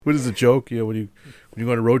What is the joke? When you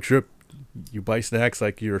go on a road trip, you buy snacks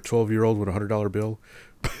like you're a 12-year-old with $100 bill.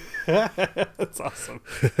 That's awesome.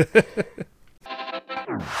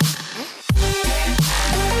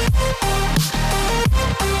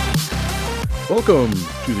 Welcome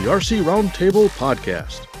to the RC Roundtable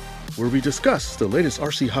Podcast, where we discuss the latest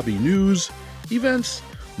RC hobby news, events,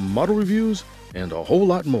 model reviews, and a whole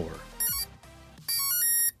lot more.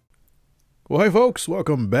 Well, hi folks,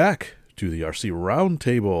 welcome back to the RC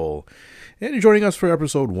Roundtable. And you're joining us for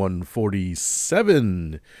episode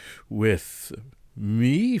 147 with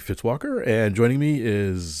me, Fitzwalker, and joining me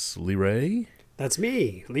is Lee Ray. That's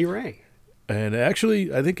me, Lee Ray. And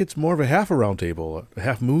actually, I think it's more of a half a round table, a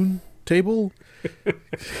half moon table.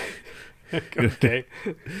 Okay.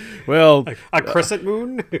 Well, a crescent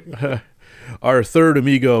moon? Our third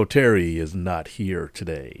amigo, Terry, is not here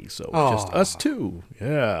today, so it's just Aw. us two.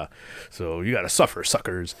 Yeah. So you got to suffer,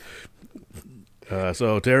 suckers.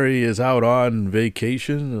 So Terry is out on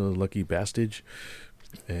vacation, a lucky bastard.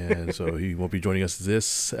 And so he won't be joining us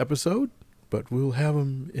this episode, but we'll have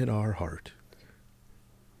him in our heart.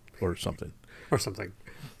 Or something. Or something.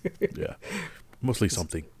 Yeah. Mostly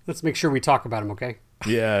something. Let's make sure we talk about him, okay?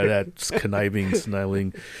 Yeah, that's conniving,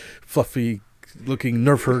 sniveling, fluffy-looking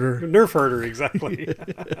nerf herder. Nerf herder, exactly.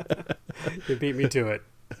 You beat me to it.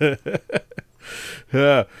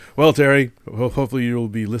 Yeah. Well, Terry, hopefully you'll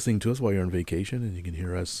be listening to us while you're on vacation, and you can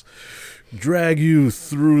hear us drag you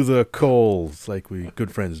through the coals like we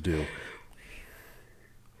good friends do.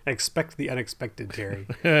 Expect the unexpected, Terry.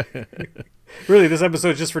 Really, this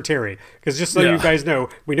episode's just for Terry. Because just so Yeah. you guys know,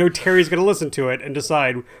 we know Terry's going to listen to it and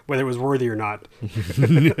decide whether it was worthy or not.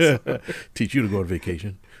 Teach you to go on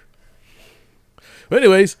vacation. But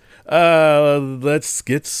anyways, let's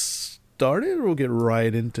get started. We'll get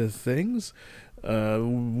right into things.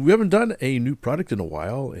 We haven't done a new product in a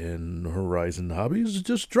while, and Horizon Hobbies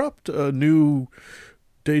just dropped a new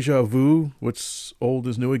Deja Vu, what's old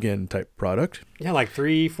is new again type product. Yeah, like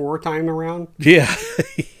 3-4 time around. Yeah.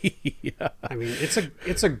 Yeah. I mean, it's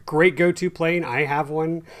a great go-to plane. I have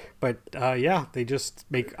one, but yeah, they just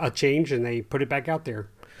make a change and they put it back out there.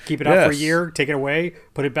 Keep it out for a Yes. year, take it away,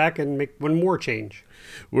 put it back, and make one more change.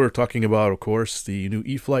 We're talking about, of course, the new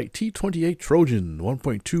E-flite T28 Trojan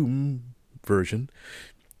 1.2 version.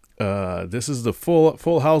 This is the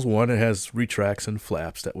full house one. It has retracts and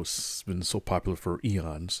flaps that was been so popular for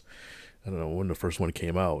eons. I don't know when the first one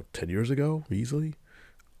came out, 10 years ago, easily.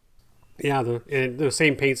 Yeah, the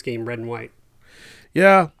same paint scheme, red and white.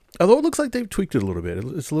 Yeah, although it looks like they've tweaked it a little bit.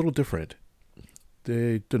 It's a little different.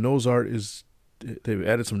 The nose art is, they've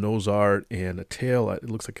added some nose art and a tail. It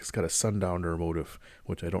looks like it's got a sundowner motif,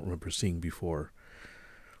 which I don't remember seeing before.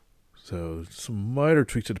 So some minor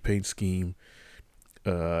tweaks to the paint scheme.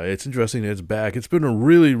 It's interesting that it's back. It's been a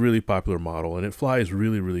really, really popular model, and it flies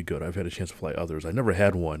really, really good. I've had a chance to fly others. I never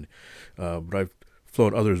had one, but I've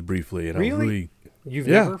flown others briefly, and Really? You've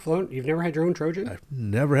Yeah. never flown? You've never had your own Trojan? I've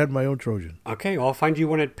never had my own Trojan. Okay, well, I'll find you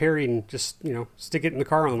one at Perry and just, stick it in the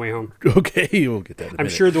car on the way home. Okay, we'll get that in a I'm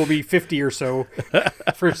minute. sure there'll be 50 or so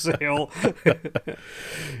for sale.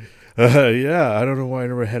 Yeah, I don't know why I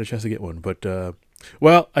never had a chance to get one, but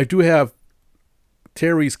well, I do have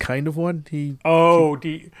Terry's kind of one. Oh,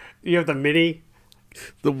 do you have the Mini?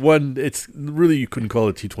 The one, it's really, you couldn't call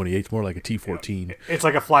it T28. It's more like a T14. It's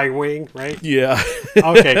like a flying wing, right? Yeah.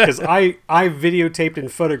 Okay, because I videotaped and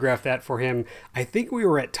photographed that for him. I think we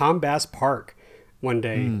were at Tom Bass Park one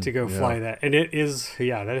day to go fly that, and that is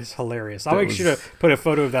hilarious. I'll make sure to put a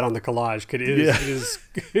photo of that on the collage because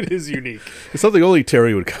it is unique. It's something only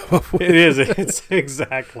Terry would come up with. It is. It's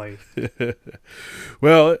exactly.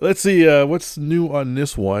 Well, let's see what's new on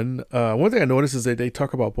this one. One thing I noticed is that they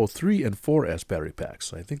talk about both 3 and 4S battery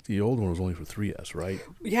packs. I think the old one was only for 3S, right?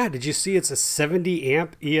 Yeah. Did you see? It's a 70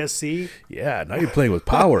 amp ESC. Yeah, now you're playing with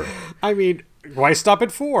power. I mean, why stop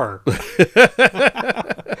at 4?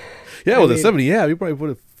 Yeah, with a 70 amp, you probably put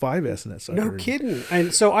a 5S in that sucker. No kidding.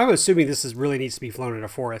 And so I'm assuming this really needs to be flown at a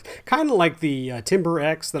 4S. Kind of like the Timber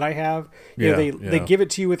X that I have. They give it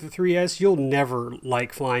to you with a 3S. You'll never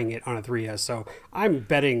like flying it on a 3S. So I'm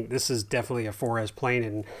betting this is definitely a 4S plane.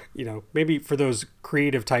 And, maybe for those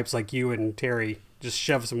creative types like you and Terry, just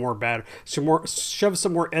shove some more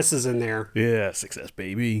S's in there. Yeah, success,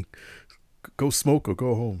 baby. Go smoke or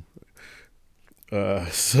go home. You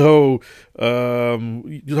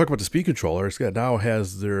talk about the speed controllers. It now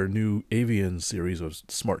has their new Avian series of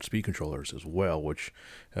smart speed controllers as well, which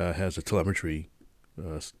has a telemetry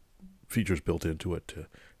features built into it to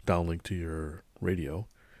downlink to your radio,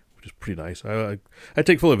 which is pretty nice. I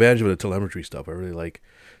take full advantage of the telemetry stuff. I really like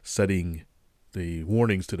setting the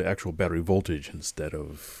warnings to the actual battery voltage instead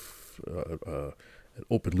of an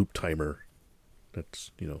open loop timer.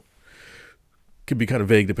 That's, can be kind of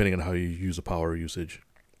vague depending on how you use the power usage.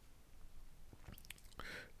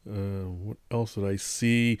 What else did I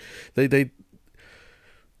see? They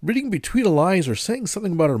reading between the lines are saying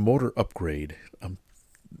something about a motor upgrade.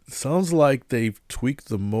 Sounds like they've tweaked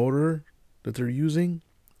the motor that they're using,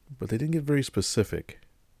 but they didn't get very specific.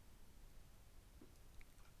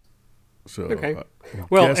 So okay.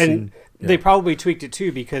 And they probably tweaked it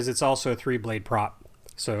too because it's also a 3-blade prop.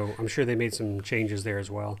 So I'm sure they made some changes there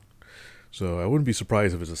as well. So I wouldn't be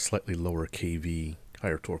surprised if it's a slightly lower kV,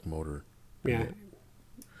 higher torque motor. Yeah.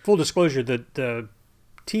 Full disclosure, the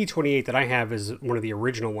T28 that I have is one of the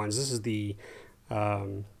original ones. This is the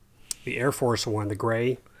Air Force one, the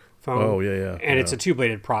gray foam. Oh, yeah. And it's a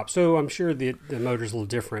 2-bladed prop. So I'm sure the motor's a little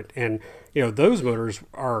different. And, those motors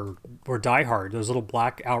were diehard. Those little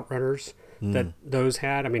black Outrunners that those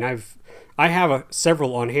had. I mean, I have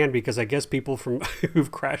several on hand because I guess people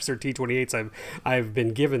who've crashed their T28s, I've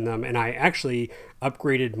been given them. And I actually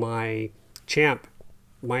upgraded my Champ,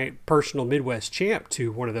 my personal Midwest Champ,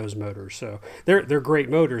 to one of those motors. So they're great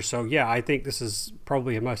motors. So yeah, I think this is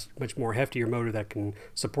probably a much more heftier motor that can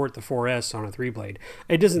support the 4S on a 3-blade.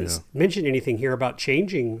 It doesn't mention anything here about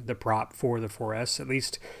changing the prop for the 4S, at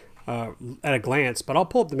least at a glance. But I'll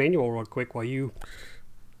pull up the manual real quick while you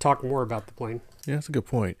talk more about the plane. Yeah, that's a good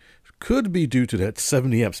point. Could be due to that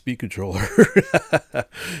 70 amp speed controller.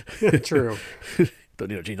 True. Don't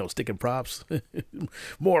need to change sticking props.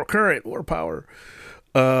 More current, more power.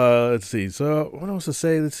 Let's see. So what else to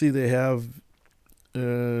say? Let's see. They have this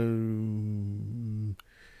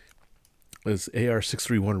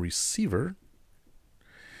AR631 receiver.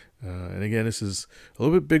 And again, this is a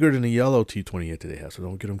little bit bigger than the yellow T28 that they have, so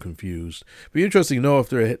don't get them confused. Be interesting to know if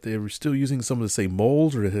they're still using some of the same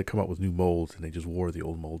molds, or they come out with new molds and they just wore the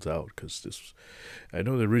old molds out. Because I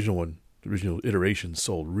know the original iteration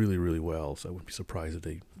sold really, really well, so I wouldn't be surprised if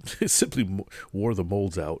they simply wore the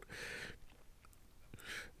molds out.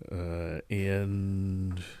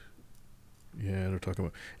 And yeah, they're talking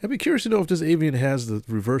about. I'd be curious to know if this Avian has the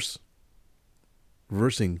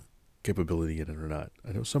reversing capability in it or not.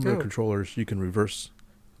 I know some of the controllers you can reverse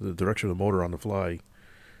the direction of the motor on the fly.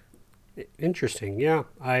 Interesting. Yeah,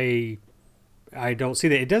 I don't see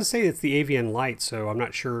that. It does say it's the Avian Light, so I'm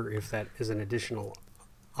not sure if that is an additional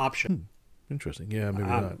option. Interesting. Yeah, maybe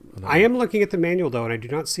not. I am looking at the manual though, and I do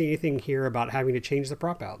not see anything here about having to change the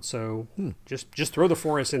prop out. So just throw the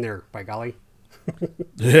 4S in there, by golly.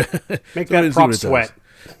 Make that prop sweat.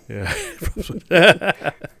 Yeah.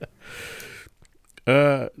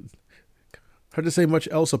 Hard to say much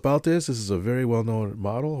else about this. This is a very well-known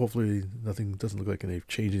model. Hopefully nothing doesn't look like they've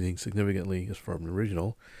changed anything significantly as from the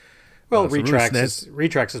original. Well,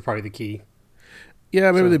 Retrax is probably the key. Yeah,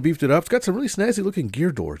 maybe they beefed it up. It's got some really snazzy looking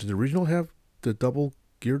gear doors. Did the original have the double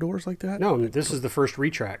gear doors like that? No, this is the first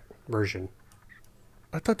Retrax version.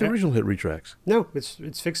 I thought the original had Retrax. No,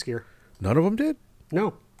 it's fixed gear. None of them did?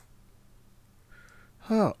 No.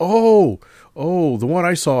 Huh. Oh, the one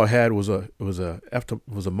I saw was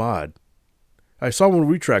a mod. I saw one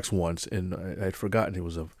Retrax once, and I'd forgotten it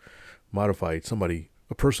was a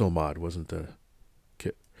personal mod, wasn't the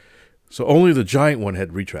kit. So only the giant one had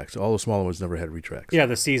Retrax. All the smaller ones never had Retrax. Yeah,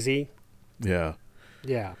 the CZ. Yeah.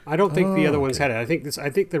 Yeah, I don't think the other ones had it. I think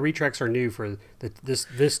the Retrax are new for this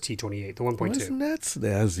T28, the 1.2. Well, isn't that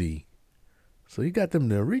snazzy? So you got them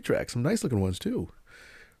the Retrax, some nice looking ones too.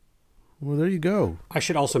 Well, there you go. I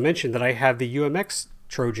should also mention that I have the UMX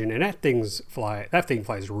Trojan, and that thing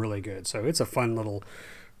flies really good. So it's a fun little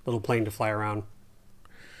plane to fly around.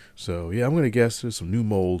 So yeah, I'm going to guess there's some new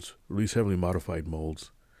molds, at least heavily modified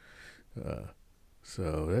molds.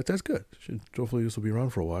 So that's good. Hopefully this will be around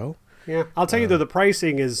for a while. Yeah, I'll tell you though, the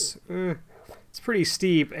pricing is it's pretty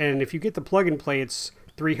steep, and if you get the plug and play, it's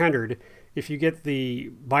 $300. If you get the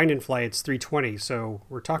bind and fly, it's $320. So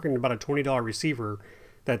we're talking about a $20 receiver.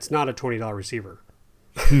 That's not a $20 receiver.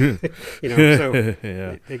 So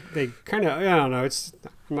yeah. they kind of, I don't know,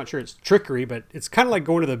 I'm not sure it's trickery, but it's kind of like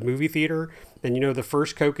going to the movie theater and the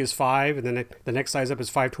first Coke is $5, and then the next size up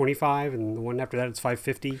is $5.25, and the one after that it's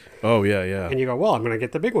 $5.50. Oh yeah. And you go, well, I'm going to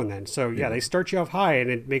get the big one then. So yeah, they start you off high,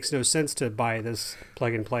 and it makes no sense to buy this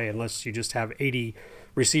plug and play unless you just have 80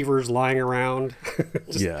 receivers lying around.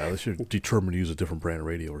 Unless you're determined to use a different brand of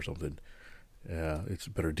radio or something. Yeah, it's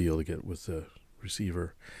a better deal to get with the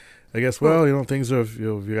receiver. I guess, things have,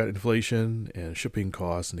 you got inflation and shipping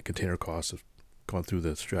costs, and the container costs have gone through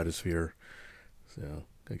the stratosphere. So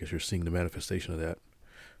I guess you're seeing the manifestation of that.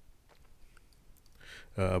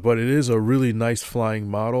 But it is a really nice flying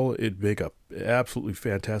model. It'd make a absolutely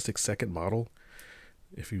fantastic second model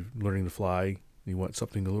if you're learning to fly. you want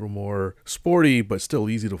something a little more sporty but still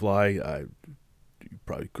easy to fly, you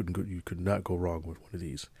probably you could not go wrong with one of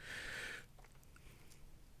these.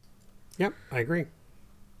 Yep, I agree.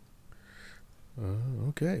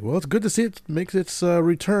 Okay, well, it's good to see it makes its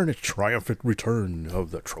return, its triumphant return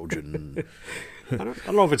of the Trojan. I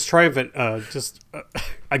don't know if it's triumphant, just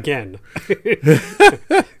again.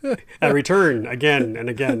 A return again and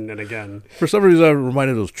again and again. For some reason, I'm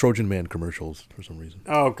reminded of those Trojan Man commercials for some reason.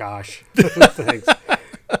 Oh, gosh. Thanks.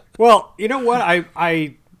 Well, you know what?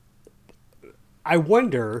 I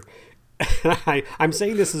wonder, I'm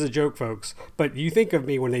saying this as a joke, folks, but you think of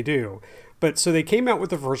me when they do. But so they came out with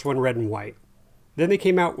the first one, red and white. Then they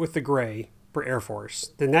came out with the gray for Air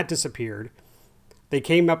Force. Then that disappeared. They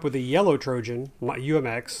came up with a yellow Trojan,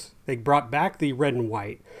 UMX. They brought back the red and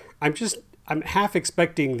white. I'm half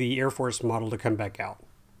expecting the Air Force model to come back out.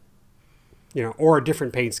 Or a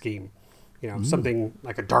different paint scheme. Something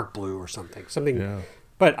like a dark blue or something. Yeah.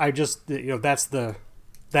 But I just, that's the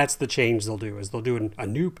change they'll do, is they'll do a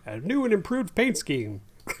new and improved paint scheme.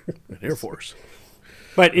 An Air Force.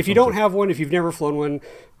 But if you don't have one, if you've never flown one,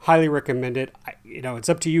 highly recommend it. It's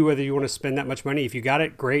up to you whether you want to spend that much money. If you got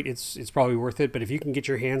it, great. It's probably worth it. But if you can get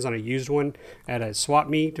your hands on a used one at a swap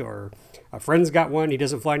meet, or a friend's got one, he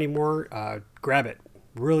doesn't fly anymore, grab it.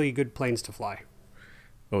 Really good planes to fly.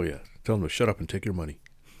 Oh, yeah. Tell them to shut up and take your money.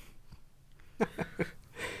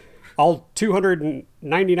 All $299.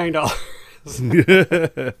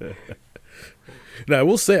 Now, I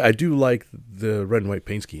will say I do like the red and white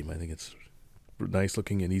paint scheme. I think it's nice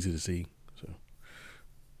looking and easy to see. So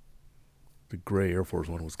the gray Air Force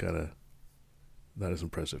one was kind of not as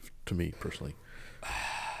impressive to me personally.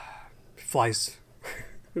 Flies.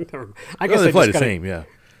 I guess they fly the same. Yeah.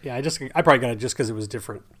 Yeah. I probably got it just because it was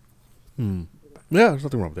different. Yeah, there's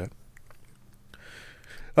nothing wrong with that.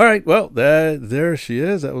 All right. Well, there she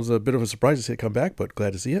is. That was a bit of a surprise to see it come back, but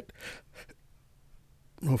glad to see it.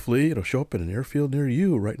 Hopefully it'll show up in an airfield near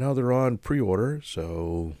you. Right now they're on pre-order,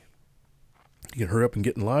 so you can hurry up and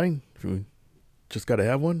get in line if you just got to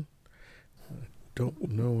have one. I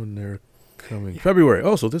don't know when they're coming. February.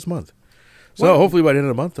 Oh, so this month. So hopefully by the end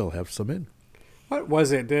of the month they'll have some in. What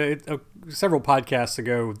was it? Several podcasts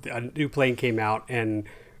ago, a new plane came out, and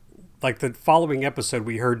like the following episode,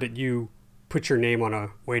 we heard that you put your name on a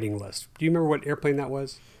waiting list. Do you remember what airplane that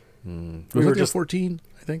was? Was it just 14,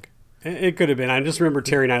 I think? It could have been. I just remember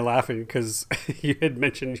Terry and I laughing because you had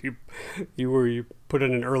mentioned you put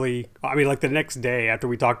in an early, like the next day after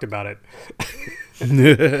we talked about it.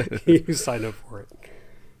 You signed up for it.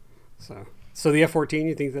 So the F-14,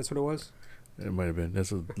 you think that's what it was? It might have been. That's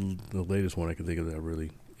the latest one I can think of that I'm really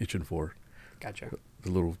itching for. Gotcha. The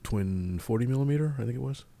little twin 40 millimeter, I think it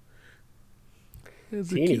was. It's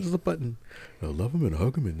the button. I love him and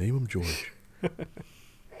hug him and name him George.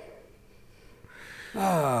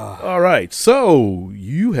 All right. So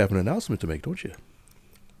you have an announcement to make, don't you?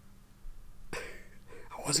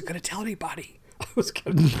 I wasn't going to tell anybody.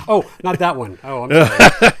 Oh, not that one. Oh, I'm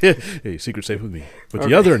sorry. Hey, secret safe with me. But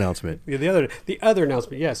the other announcement. Yeah, the other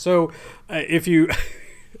announcement. Yeah. So if you,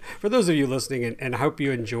 for those of you listening, and I hope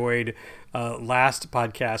you enjoyed last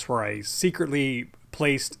podcast where I secretly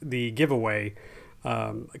placed the giveaway.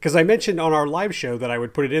 Because I mentioned on our live show that I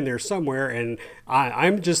would put it in there somewhere, and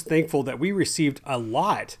I'm just thankful that we received a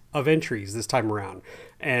lot of entries this time around,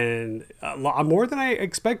 and more than I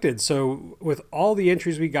expected. So with all the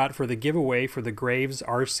entries we got for the giveaway for the Graves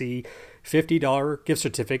RC $50 gift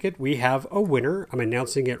certificate, we have a winner. I'm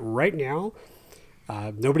announcing it right now.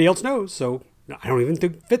 Nobody else knows, so I don't even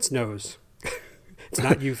think Fitz knows. It's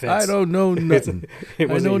not you, Fitz. I don't know nothing. I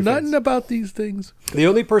know nothing about these things. The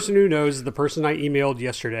only person who knows is the person I emailed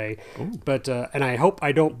yesterday. Ooh. But and I hope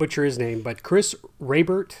I don't butcher his name, but Chris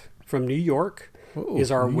Raybert from New York is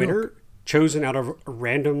our winner, chosen out of a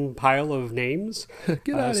random pile of names.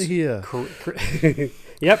 Get out of here.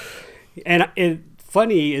 Yep. And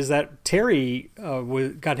funny is that Terry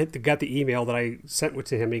got the email that I sent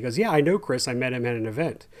to him, and he goes, "Yeah, I know Chris. I met him at an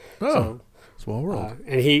event." Oh. So, small world.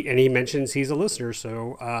 And he mentions he's a listener.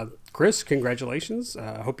 So, Chris, congratulations.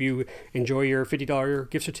 I hope you enjoy your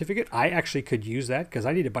 $50 gift certificate. I actually could use that because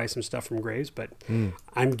I need to buy some stuff from Graves, but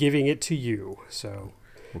I'm giving it to you. So,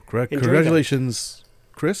 congratulations,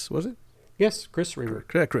 Chris, was it? Yes, Chris Raver.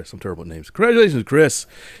 Chris, I'm terrible at names. Congratulations, Chris.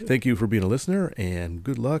 Thank you for being a listener, and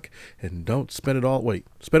good luck. And don't spend it all.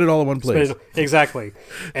 Spend it all in one place. Exactly.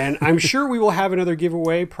 And I'm sure we will have another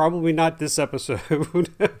giveaway. Probably not this episode.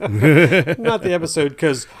 Not the episode,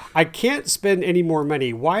 because I can't spend any more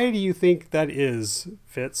money. Why do you think that is,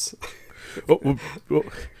 Fitz? well,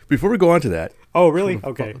 before we go on to that. Oh, really?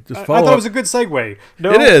 Okay. I thought it was a good segue.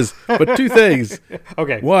 No? It is, but two things.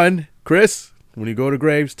 Okay. One, Chris, when you go to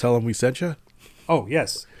Graves, tell them we sent you. Oh,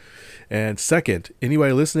 yes. And second,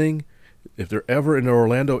 anybody listening, if they're ever in the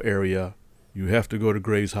Orlando area, you have to go to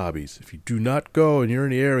Graves Hobbies. If you do not go and you're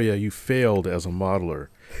in the area, you failed as a modeler.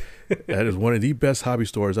 That is one of the best hobby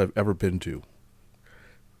stores I've ever been to.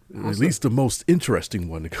 Awesome. At least the most interesting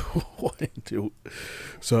one to go into.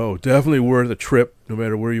 So definitely worth a trip, no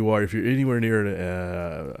matter where you are. If you're anywhere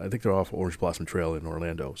near, I think they're off Orange Blossom Trail in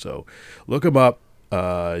Orlando. So look them up.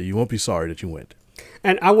 You won't be sorry that you went.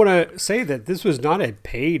 And I want to say that this was not a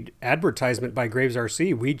paid advertisement by Graves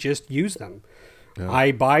RC. We just use them. Yeah.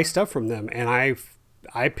 I buy stuff from them, and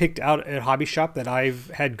I picked out a hobby shop that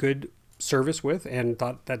I've had good service with, and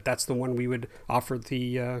thought that that's the one we would offer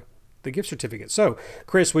the gift certificate. So,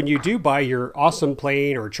 Chris, when you do buy your awesome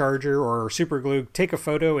plane or charger or super glue, take a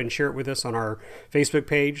photo and share it with us on our Facebook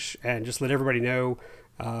page, and just let everybody know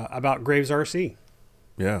about Graves RC.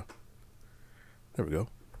 Yeah. There we go.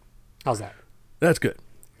 How's that? That's good.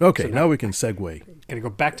 Okay, so now we can segue. Going to go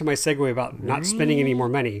back to my segue about not spending any more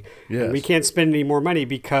money. Yes. And we can't spend any more money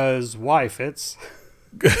because why, Fitz?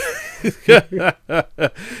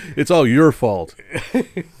 It's all your fault.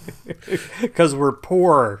 Because we're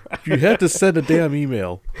poor. You had to send a damn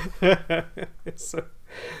email. So,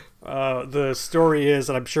 the story is,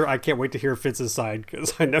 and I'm sure I can't wait to hear Fitz's side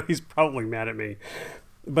because I know he's probably mad at me.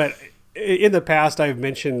 But in the past, I've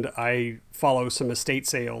mentioned I follow some estate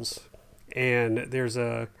sales. And there's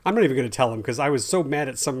I'm not even going to tell him because I was so mad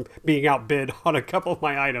at some being outbid on a couple of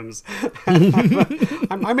my items.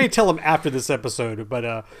 I may tell him after this episode,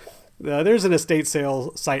 but there's an estate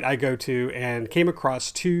sale site I go to and came across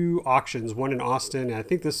 2 auctions, one in Austin, and I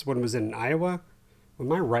think this one was in Iowa. Am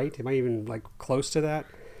I right? Am I even like close to that?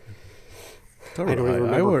 I don't even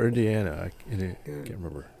remember. Iowa or Indiana? I can't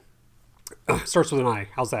remember. Starts with an I.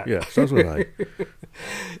 How's that? Yeah, starts with an I.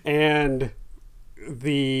 And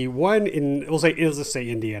the one in, let's say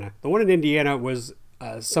Indiana. The one in Indiana was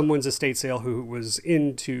someone's estate sale who was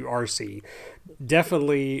into RC.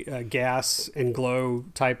 Definitely gas and glow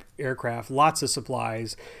type aircraft, lots of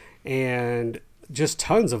supplies, and just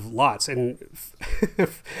tons of lots. And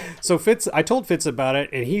so I told Fitz about it,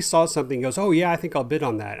 and he saw something, he goes, oh yeah, I think I'll bid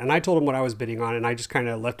on that. And I told him what I was bidding on, and I just kind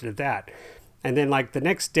of left it at that. And then like the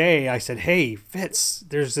next day I said, hey, Fitz,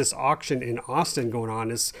 there's this auction in Austin going on.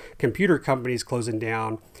 This computer company's closing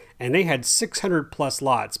down, and they had 600 plus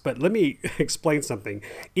lots. But let me explain something.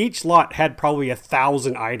 Each lot had probably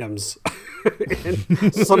 1,000 items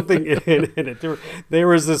and something in it. There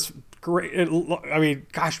was this great, I mean,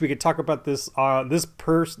 gosh, we could talk about this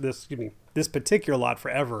particular lot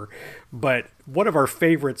forever. But one of our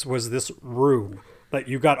favorites was this room. Like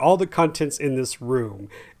you got all the contents in this room,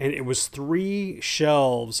 and it was 3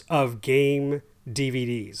 shelves of game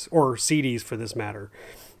DVDs or CDs for this matter.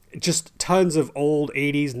 Just tons of old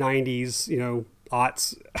 80s, 90s,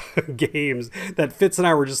 aughts games that Fitz and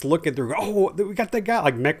I were just looking through. Oh, we got that guy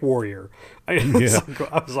like Mech Warrior.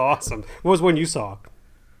 That was awesome. What was one you saw?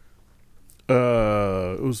 It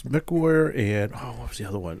was Mech Warrior and what was the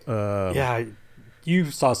other one? Yeah,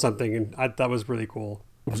 you saw something, and that was really cool.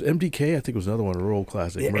 It was MDK, I think it was another one, a real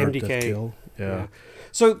classic. Yeah, MDK. Yeah.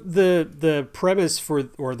 So the premise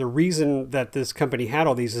or the reason that this company had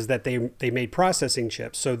all these is that they made processing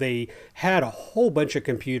chips. So they had a whole bunch of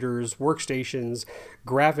computers, workstations,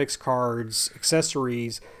 graphics cards,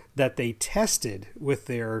 accessories that they tested with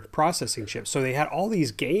their processing chips. So they had all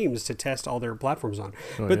these games to test all their platforms on.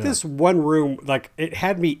 This one room, like it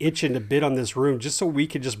had me itching to bid on this room just so we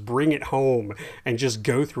could just bring it home and just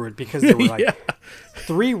go through it because there were like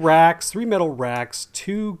 3 metal racks,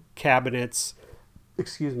 2 cabinets,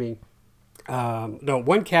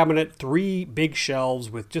 one cabinet, 3 big shelves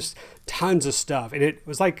with just tons of stuff. And it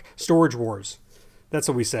was like Storage Wars. That's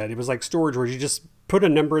what we said. It was like Storage Wars. You just put a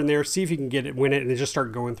number in there, see if you can get it, win it, and then just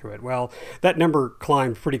start going through it. Well, that number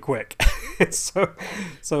climbed pretty quick. So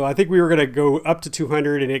I think we were going to go up to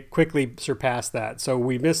 200, and it quickly surpassed that. So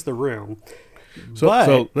we missed the room.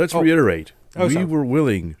 So let's reiterate. We were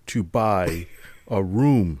willing to buy a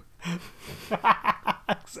room.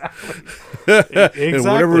 Exactly. And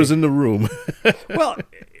whatever is in the room. Well,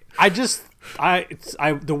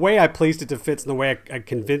 the way I placed it to Fitz and the way I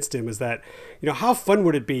convinced him is that, how fun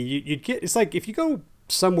would it be? You'd get, it's like if you go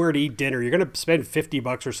somewhere to eat dinner, you're going to spend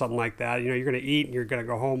 $50 or something like that. You're going to eat and you're going to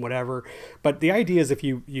go home, whatever. But the idea is if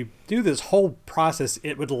you do this whole process,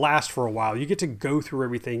 it would last for a while. You get to go through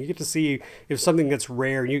everything. You get to see if something that's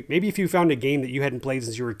rare. Maybe if you found a game that you hadn't played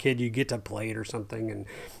since you were a kid, you get to play it or something.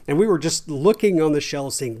 And we were just looking on the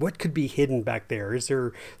shelves saying, what could be hidden back there? Is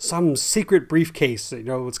there some secret briefcase?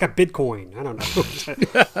 It's got Bitcoin. I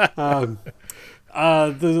don't know.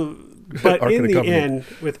 But in the end,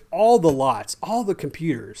 with all the lots, all the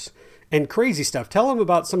computers, and crazy stuff, tell them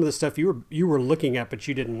about some of the stuff you were looking at, but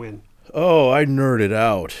you didn't win. Oh, I nerded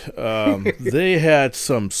out. They had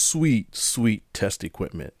some sweet test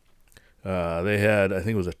equipment. They had, I think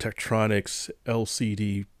it was a Tektronix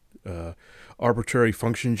LCD arbitrary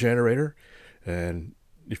function generator. And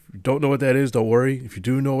if you don't know what that is, don't worry. If you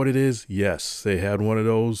do know what it is, yes, they had one of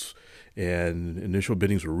those. And initial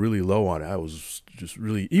biddings were really low on it. I was just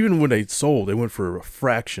really, even when they sold, they went for a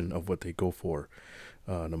fraction of what they go for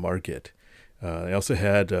in the market. They also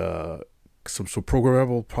had some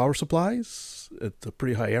programmable power supplies at a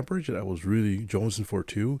pretty high amperage that I was really jonesing for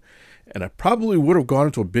too. And I probably would have gone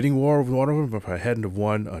into a bidding war with one of them if I hadn't have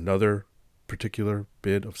won another particular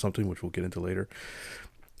bid of something, which we'll get into later.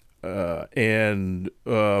 And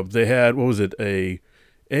they had, what was it, a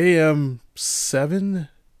AM-7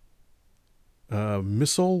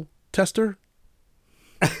 missile tester.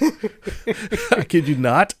 I kid you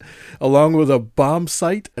not, along with a bomb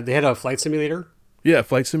sight. They had a flight simulator. Yeah,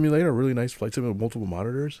 flight simulator, a really nice flight simulator with multiple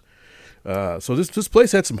monitors. So this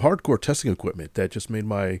place had some hardcore testing equipment that just made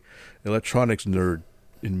my electronics nerd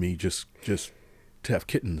in me just to have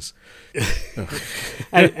kittens.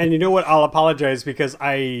 and you know what? I'll apologize because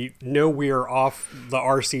I know we are off the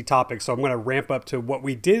RC topic, so I'm going to ramp up to what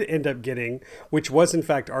we did end up getting, which was in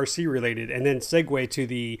fact RC related, and then segue to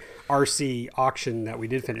the RC auction that we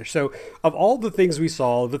did finish. So of all the things we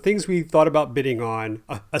saw, the things we thought about bidding on,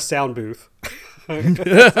 a sound booth.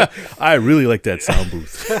 I really like that sound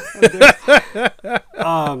booth.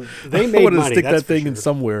 They made money. Stick that thing in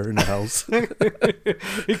somewhere in the house.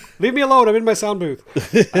 Leave me alone. I'm in my sound booth.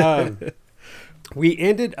 We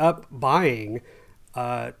ended up buying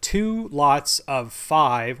 2 lots of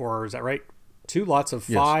 5, or is that right? 2 lots of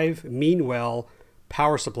 5 Meanwell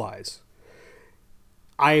power supplies.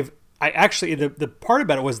 I actually, the part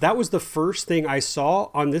about it was that was the first thing I saw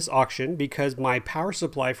on this auction because my power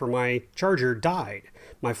supply for my charger died.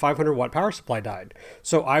 My 500 watt power supply died.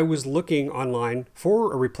 So I was looking online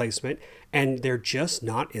for a replacement and they're just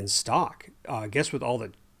not in stock. I guess with all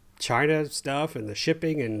the China stuff and the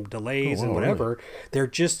shipping and delays and whatever,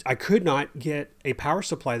 I could not get a power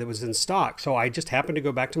supply that was in stock. So I just happened to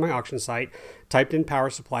go back to my auction site, typed in power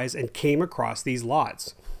supplies and came across these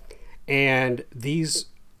lots. And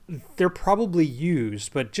they're probably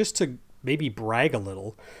used, but just to maybe brag a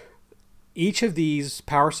little, each of these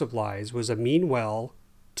power supplies was a Meanwell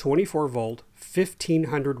 24 volt,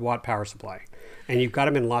 1500 watt power supply. And you've got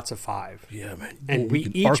them in lots of 5. Yeah, man. And we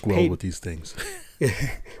each arc paid weld with these things.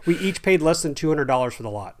 We each paid less than $200 for the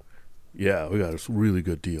lot. Yeah, we got a really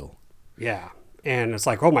good deal. Yeah. And it's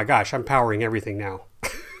like, oh my gosh, I'm powering everything now.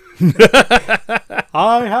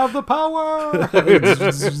 I have the power.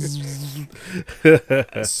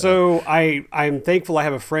 So I'm thankful I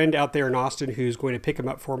have a friend out there in Austin who's going to pick them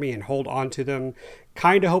up for me and hold on to them.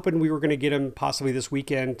 Kind of hoping we were going to get them possibly this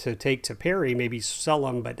weekend to take to Perry, maybe sell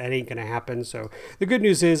them, but that ain't going to happen. So the good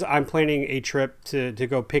news is I'm planning a trip to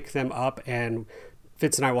go pick them up, and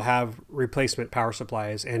Fitz and I will have replacement power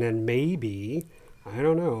supplies. And then maybe, I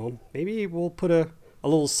don't know, maybe we'll put a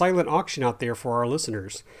little silent auction out there for our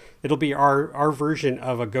listeners. It'll be our version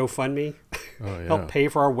of a GoFundMe. Oh, yeah. Help pay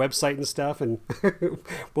for our website and stuff, and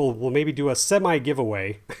we'll maybe do a semi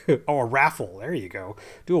giveaway or a raffle. There you go.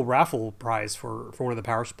 Do a raffle prize for one of the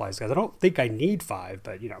power supplies guys. I don't think I need 5,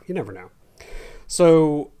 but you never know.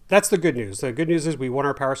 So that's the good news. The good news is we won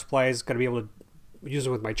our power supplies. Going to be able to use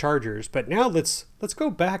them with my chargers. But now let's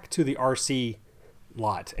go back to the RC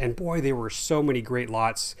lot. And boy, there were so many great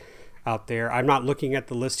lots out there. I'm not looking at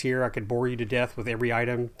the list here. I could bore you to death with every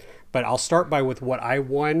item, but I'll start with what I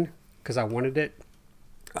won because I wanted it.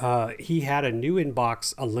 He had a new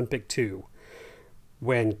in-box Olympic 2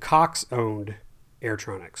 when Cox owned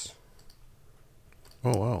Airtronics.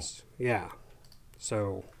 Oh, wow. Yeah.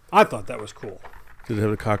 So I thought that was cool. Did it have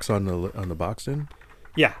the Cox on the box then?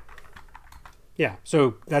 Yeah. Yeah,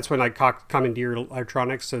 so that's when I commandeered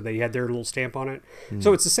Electronics, so they had their little stamp on it.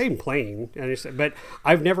 So it's the same plane, but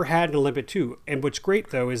I've never had an Olympic 2. And what's great,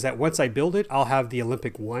 though, is that once I build it, I'll have the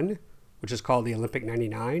Olympic 1, which is called the Olympic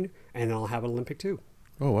 99, and then I'll have an Olympic 2.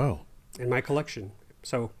 Oh, wow. In my collection.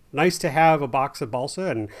 So nice to have a box of balsa,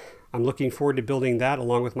 and I'm looking forward to building that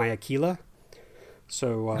along with my Aquila.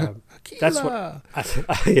 So that's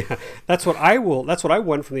what I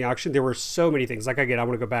won from the auction. There were so many things. Like again, I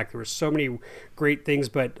want to go back. There were so many great things,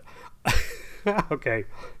 but okay.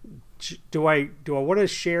 Do I want to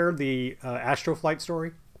share the Astroflight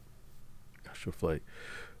story? Astroflight.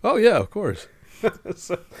 Oh yeah, of course.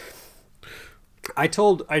 So, I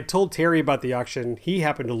told Terry about the auction. He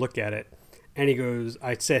happened to look at it, and he goes,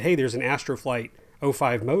 I said, hey, there's an Astroflight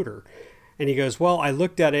 '05 motor. And he goes, well, I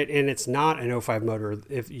looked at it and it's not an '05 motor.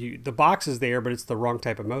 The box is there, but it's the wrong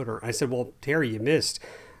type of motor. I said, well, Terry, you missed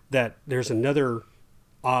that there's another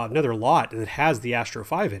lot that has the Astro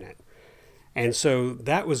 5 in it. And so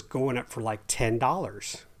that was going up for like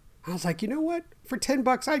 $10. I was like, you know what? For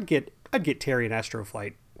 $10, I'd get Terry an Astro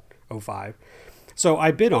Flight 05. So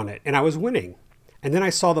I bid on it and I was winning. And then I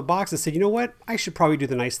saw the box and said, you know what? I should probably do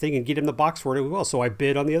the nice thing and get him the box for it as well. So I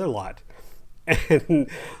bid on the other lot. And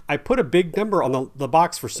I put a big number on the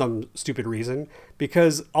box for some stupid reason,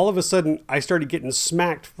 because all of a sudden I started getting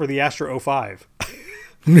smacked for the Astro 05.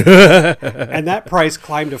 And that price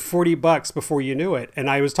climbed to $40 before you knew it. And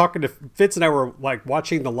I was talking to Fitz, and I were like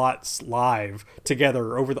watching the lots live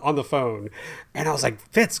together on the phone. And I was like,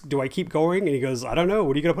 Fitz, do I keep going? And he goes, I don't know.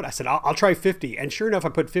 What are you going to put? I said, I'll try 50. And sure enough, I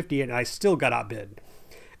put 50 in and I still got outbid.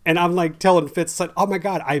 And I'm like telling Fitz, like, oh my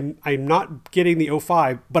God, I'm not getting the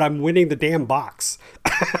 05, but I'm winning the damn box.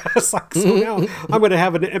 It's like, so now I'm going to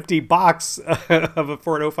have an empty box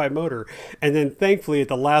for an 05 motor. And then thankfully at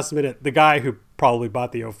the last minute, the guy who probably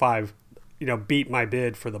bought the 05, beat my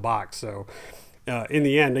bid for the box. So in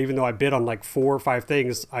the end, even though I bid on like 4 or 5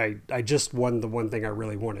 things, I just won the one thing I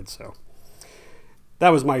really wanted. So that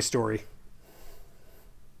was my story.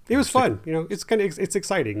 It was fun, it's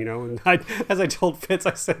exciting, and as I told Fitz,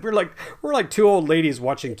 I said, we're like 2 old ladies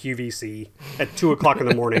watching QVC at 2:00 in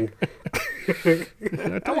the morning.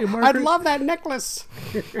 I love that necklace.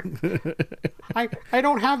 I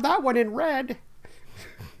don't have that one in red.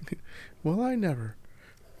 Well, I never.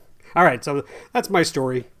 All right, so that's my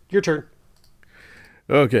story. Your turn.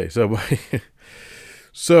 Okay, so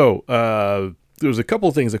there was a couple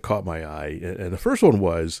of things that caught my eye, and the first one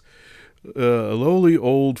was a lowly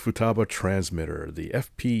old Futaba transmitter, the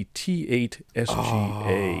FPT8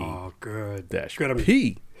 SGA. Oh, good. Good.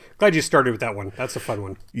 P. Glad you started with that one. That's a fun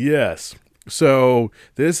one. Yes. So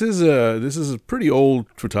this is a pretty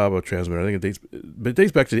old Futaba transmitter. I think it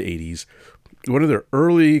dates back to the 80s. One of their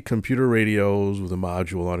early computer radios with a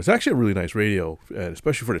module on it. It's actually a really nice radio, and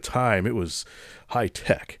especially for the time, it was high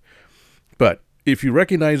tech. But if you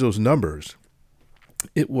recognize those numbers,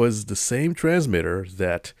 it was the same transmitter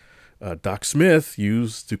that Doc Smith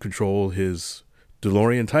used to control his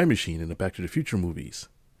DeLorean time machine in the Back to the Future movies.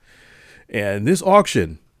 And this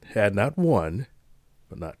auction had not 1,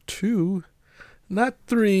 but not 2, not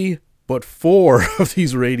 3, but 4 of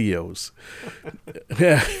these radios.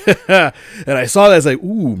 And I saw that, I was like,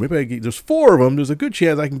 ooh, maybe there's 4 of them. There's a good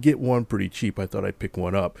chance I can get one pretty cheap. I thought I'd pick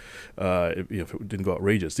one up if it didn't go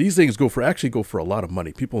outrageous. These things go for a lot of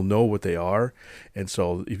money. People know what they are. And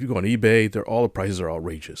so if you go on eBay, all the prices are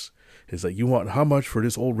outrageous. It's like, you want how much for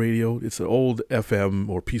this old radio? It's an old FM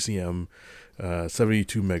or PCM,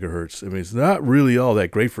 72 megahertz. I mean, it's not really all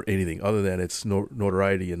that great for anything other than its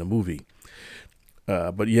notoriety in the movie.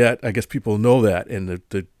 But yet, I guess people know that, and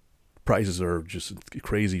the prices are just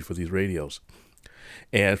crazy for these radios.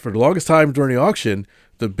 And for the longest time during the auction,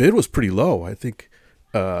 the bid was pretty low. I think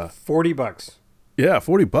 $40. Yeah,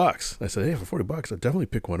 $40. I said, hey, for $40, I'll definitely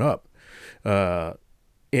pick one up.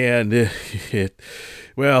 And it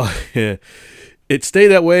stayed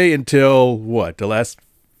that way until what? The last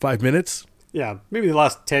 5 minutes? Yeah, maybe the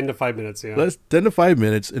last 10 to 5 minutes. Yeah, last 10 to 5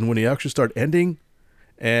 minutes, and when the auction started ending,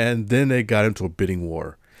 and then they got into a bidding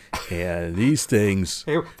war. And these things...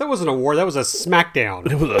 Hey, that wasn't a war. That was a smackdown.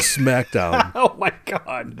 It was a smackdown. Oh, my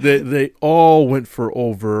God. They all went for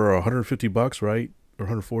over $150, right? Or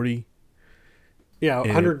 140? Yeah,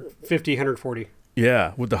 150, 140.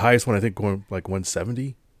 Yeah, with the highest one, I think, going like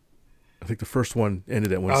 170. I think the first one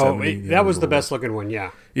ended at 170. Oh, that was the best looking one,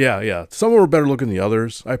 yeah. Yeah. Some were better looking than the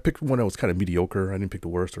others. I picked one that was kind of mediocre. I didn't pick the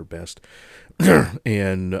worst or best.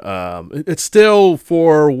 And it's still,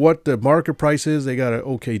 for what the market price is, they got an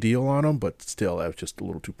okay deal on them, but still, that was just a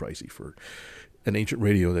little too pricey for an ancient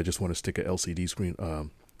radio that just want to stick a LCD screen,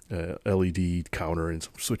 LED counter and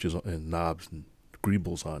some switches and knobs and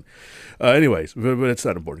greebles on. Anyways, but it's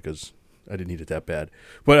not important because I didn't need it that bad.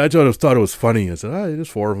 But I just thought it was funny. I said, there's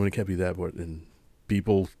 4 of them. It can't be that. And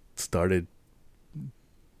people started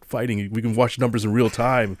fighting. We can watch numbers in real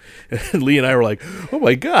time. And Lee and I were like, oh,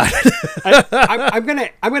 my God. I'm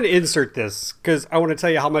gonna insert this because I want to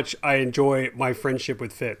tell you how much I enjoy my friendship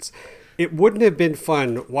with Fitz. It wouldn't have been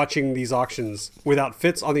fun watching these auctions without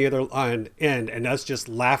Fitz on the other end and us just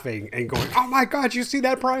laughing and going, oh my God, you see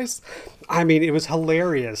that price? I mean, it was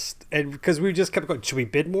hilarious. And because we just kept going, should we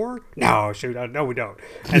bid more? No, no, we don't.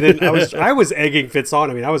 And then I was egging Fitz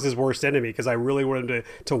on. I mean, I was his worst enemy because I really wanted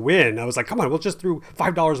to win. I was like, come on, we'll just throw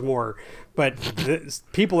 $5 more. But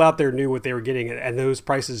people out there knew what they were getting, and those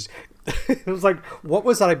prices, it was like, what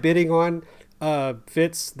was I bidding on?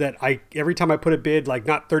 Fitz, that every time I put a bid, like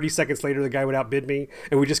not 30 seconds later, the guy would outbid me,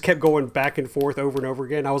 and we just kept going back and forth over and over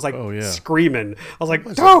again. I was like screaming. I was like,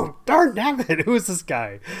 "Oh, darn damn it! Who is this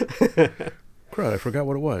guy?" Crud, I forgot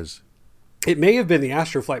what it was. It may have been the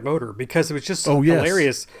Astroflight motor because it was just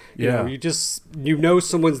hilarious. You know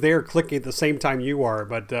someone's there clicking at the same time you are,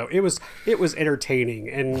 but it was entertaining.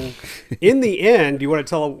 And in the end, do you want to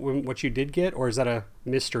tell what you did get, or is that a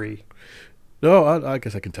mystery? No, I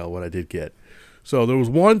guess I can tell what I did get. So there was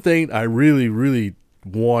one thing I really, really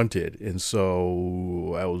wanted, and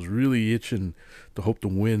so I was really itching to hope to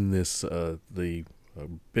win this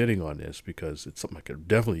bidding on this because it's something I could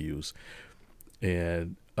definitely use.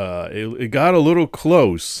 And it got a little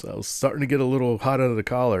close. I was starting to get a little hot under the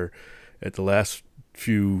collar at the last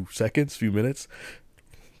few minutes.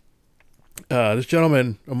 This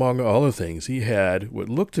gentleman, among other things, he had what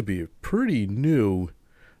looked to be a pretty new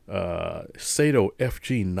Saito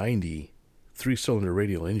FG90 3-cylinder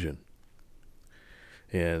radial engine.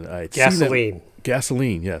 And I'd gasoline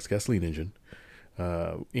engine.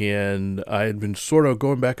 And I had been sort of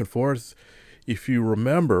going back and forth. If you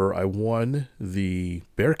remember, I won the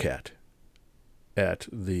Bearcat at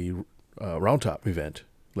the Round Top event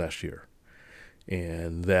last year.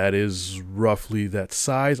 And that is roughly that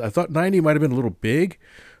size. I thought 90 might have been a little big,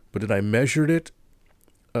 but then I measured it,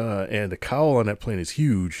 and the cowl on that plane is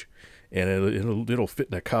huge, and it'll fit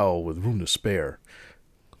in a cowl with room to spare.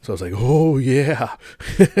 So I was like, oh, yeah.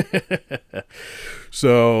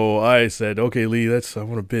 So I said, okay, Lee, I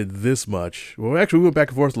want to bid this much. Well, actually, we went back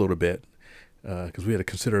and forth a little bit. Because we had to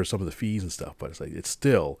consider some of the fees and stuff, but it's like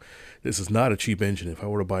this is not a cheap engine. If I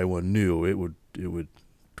were to buy one new, it would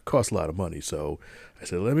cost a lot of money. So I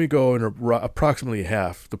said, let me go in approximately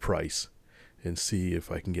half the price and see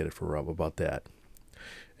if I can get it for about that.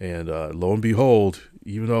 And lo and behold,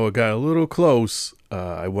 even though it got a little close,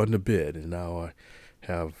 I won the bid, and now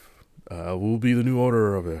I will be the new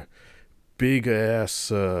owner of a big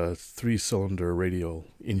ass 3-cylinder radial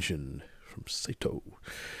engine from Saito.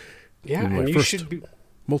 Yeah, and you should be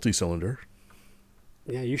multi-cylinder.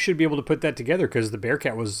 Yeah, you should be able to put that together because the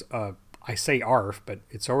Bearcat was, I say ARF, but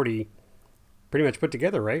it's already pretty much put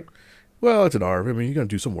together, right? Well, it's an ARF. I mean, you're going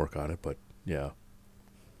to do some work on it, but yeah.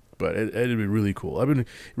 But it'd be really cool. I've been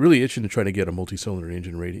really itching to try to get a multi-cylinder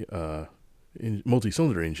engine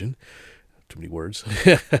multi-cylinder engine. Too many words.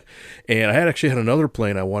 And I had another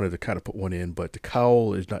plane I wanted to kind of put one in, but the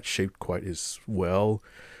cowl is not shaped quite as well,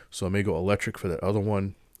 so I may go electric for that other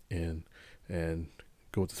one. And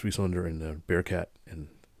go with the 3-cylinder and the Bearcat and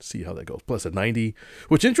see how that goes. Plus a 90,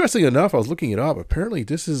 which interesting enough, I was looking it up. Apparently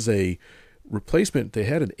this is a replacement. They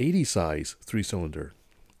had an 80 size 3-cylinder,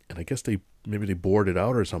 and I guess maybe they bored it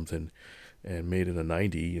out or something and made it a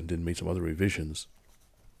 90 and then made some other revisions.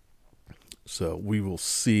 So we will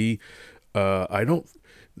see. I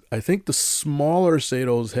think the smaller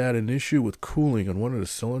Saitos had an issue with cooling on one of the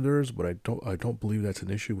cylinders, but I don't believe that's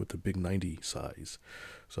an issue with the big 90 size.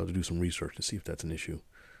 So I have to do some research to see if that's an issue,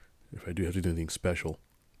 if I do have to do anything special.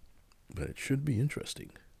 But it should be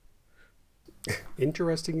interesting.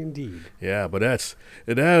 Interesting indeed. Yeah, but that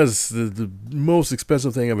is the most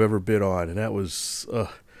expensive thing I've ever bid on, and that was I'm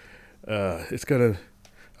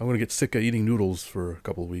gonna get sick of eating noodles for a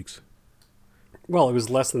couple of weeks. Well, it was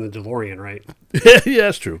less than the DeLorean, right? Yeah,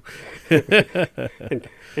 that's true. and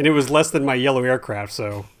it was less than my yellow aircraft,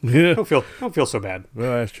 so don't feel so bad.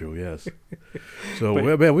 Well, that's true. Yes. So,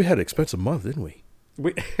 man, we had an expensive month, didn't we?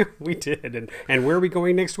 We did. And where are we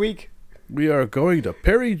going next week? We are going to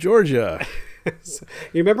Perry, Georgia.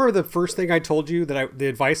 You remember the first thing I told you the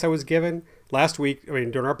advice I was given last week? I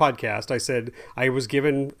mean, during our podcast, I said I was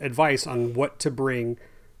given advice on what to bring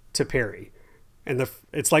to Perry. And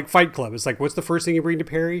it's like Fight Club. It's like, what's the first thing you bring to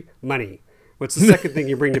Perry? Money. What's the second thing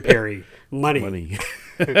you bring to Perry? Money.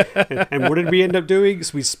 and what did we end up doing?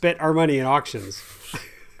 So we spent our money in auctions.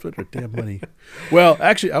 Spent our damn money. Well,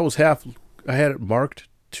 actually, I had it marked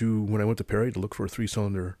to when I went to Perry to look for a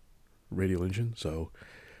 3-cylinder radial engine. So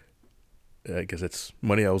I guess that's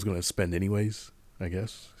money I was going to spend anyways, I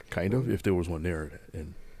guess. Kind of, if there was one there.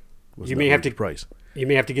 And you may have to price. You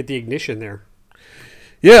may have to get the ignition there.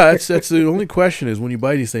 Yeah, that's the only question is when you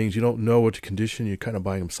buy these things, you don't know what condition. You're kind of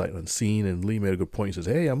buying them sight unseen. And Lee made a good point. He says,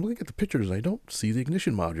 hey, I'm looking at the pictures. And I don't see the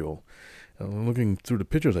ignition module. And I'm looking through the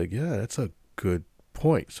pictures like, yeah, that's a good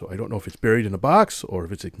point. So I don't know if it's buried in a box or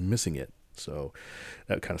if it's missing it. So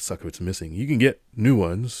that kind of sucks if it's missing. You can get new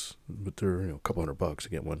ones, but they're a couple $100 to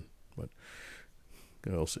get one. But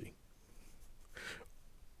we'll see.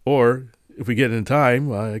 Or if we get it in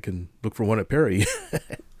time, I can look for one at Perry.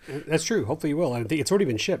 That's true. Hopefully you will. I think it's already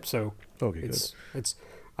been shipped, so okay, it's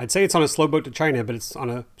I'd say it's on a slow boat to China, but it's on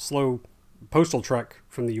a slow postal truck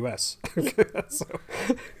from the U.S. So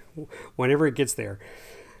whenever it gets there.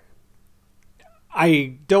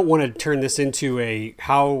 I don't want to turn this into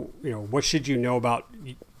what should you know about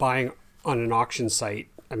buying on an auction site.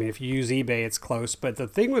 I mean, if you use eBay, it's close. But the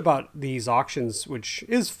thing about these auctions, which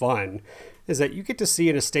is fun, is that you get to see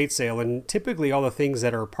an estate sale, and typically all the things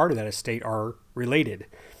that are part of that estate are related.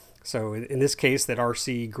 So in this case, that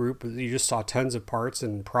RC group, you just saw tons of parts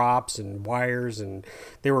and props and wires, and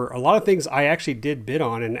there were a lot of things I actually did bid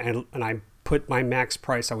on, and I put my max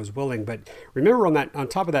price I was willing. But remember, on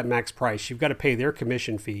top of that max price, you've got to pay their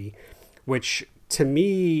commission fee, which to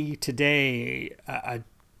me today, a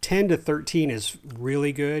 10 to 13 is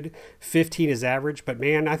really good. 15 is average, but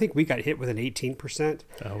man, I think we got hit with an 18%.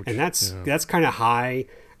 Ouch. And that's kind of high.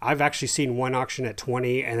 I've actually seen one auction at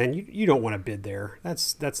 20, and then you don't want to bid there.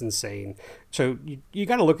 That's insane. So you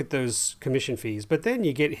got to look at those commission fees, but then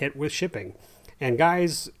you get hit with shipping. And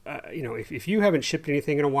guys, if you haven't shipped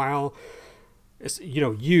anything in a while,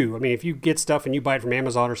 if you get stuff and you buy it from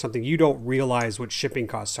Amazon or something, you don't realize what shipping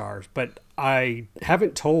costs are. But I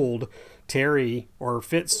haven't told Terry or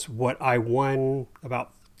Fitz what I won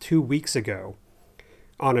about 2 weeks ago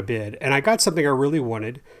on a bid. And I got something I really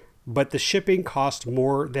wanted, but the shipping cost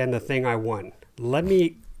more than the thing I won. Let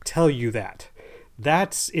me tell you that.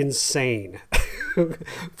 That's insane.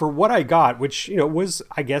 For what I got, which, was,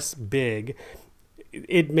 I guess, big,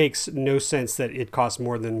 it makes no sense that it costs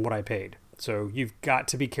more than what I paid. So you've got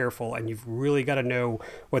to be careful, and you've really got to know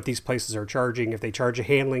what these places are charging, if they charge a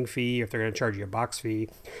handling fee, if they're going to charge you a box fee.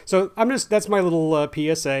 So that's my little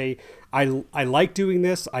PSA. I like doing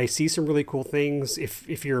this. I see some really cool things.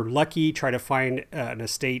 If you're lucky, try to find an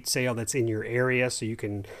estate sale that's in your area so you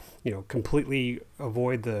can, completely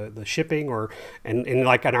avoid the shipping, and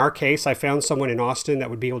like in our case, I found someone in Austin that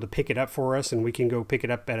would be able to pick it up for us, and we can go pick it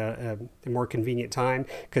up at a more convenient time,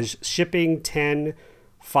 because shipping 10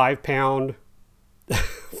 5-pound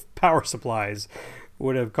power supplies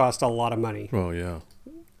would have cost a lot of money. Oh, yeah.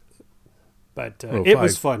 But it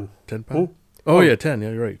was fun. 10 pounds? Oh, yeah, 10.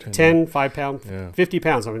 Yeah, you're right. 10 5-pound, yeah. 50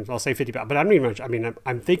 pounds. I'll say 50 pounds. But I don't even much. I mean,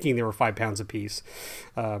 I'm thinking they were 5 pounds a piece.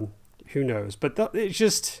 Who knows? But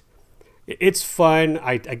it's fun.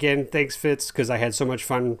 Again, thanks, Fitz, because I had so much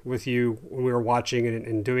fun with you when we were watching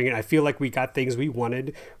and doing it. I feel like we got things we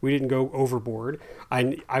wanted. We didn't go overboard.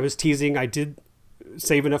 I was teasing. I did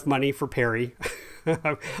save enough money for Perry.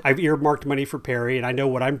 I've earmarked money for Perry, and I know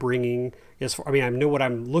what I'm bringing. I know what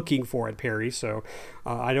I'm looking for at Perry, so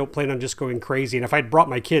I don't plan on just going crazy. And if I'd brought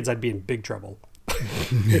my kids, I'd be in big trouble.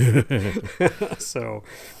 So,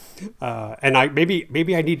 and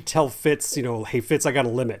maybe I need to tell Fitz, hey Fitz, I got a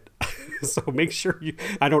limit. So make sure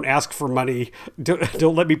I don't ask for money.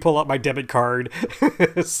 Don't let me pull out my debit card.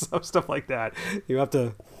 Stuff like that. You have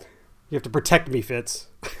to protect me, Fitz.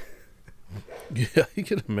 Yeah, you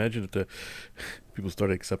can imagine if the people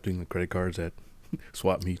started accepting the credit cards at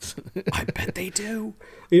swap meets. I bet they do.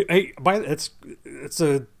 Hey,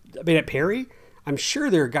 at Perry, I'm sure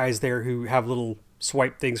there are guys there who have little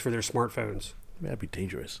swipe things for their smartphones. That'd be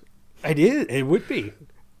dangerous. It would be.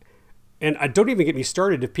 And I don't even get me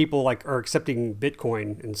started if people are accepting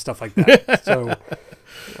Bitcoin and stuff like that. So,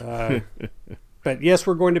 but yes,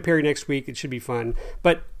 we're going to Perry next week. It should be fun.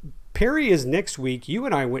 But Perry is next week. You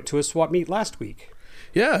and I went to a swap meet last week.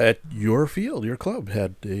 Yeah, at your field, your club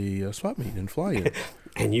had a swap meet in Fly-In.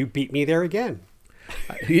 And you beat me there again.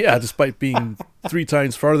 Yeah, despite being 3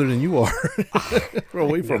 times farther than you are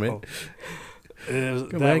away from it.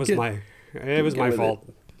 It was my fault.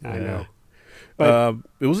 I know. But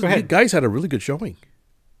you guys had a really good showing.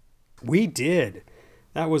 We did.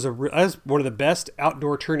 That was one of the best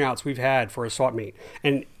outdoor turnouts we've had for a swap meet.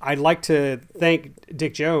 And I'd like to thank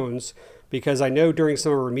Dick Jones, because I know during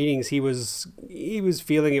some of our meetings he was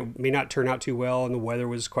feeling it may not turn out too well and the weather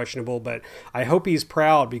was questionable, but I hope he's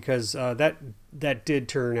proud, because that did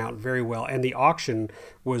turn out very well, and the auction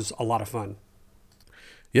was a lot of fun.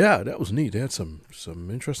 Yeah, that was neat. They had some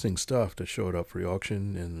interesting stuff that showed up for the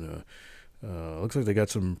auction, and looks like they got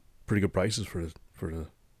some pretty good prices for the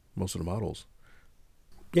most of the models.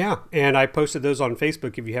 Yeah, and I posted those on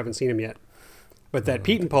Facebook if you haven't seen them yet. But that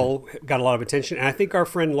Pete and Pole got a lot of attention, and I think our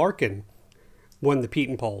friend Larkin won the Pete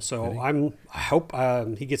and Pole. So I hope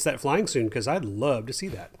he gets that flying soon, because I'd love to see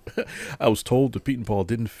that. I was told the Pete and Pole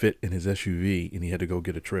didn't fit in his SUV, and he had to go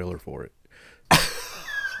get a trailer for it.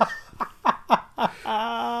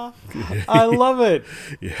 I love it.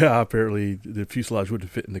 Yeah, apparently the fuselage wouldn't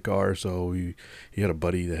fit in the car, so he had a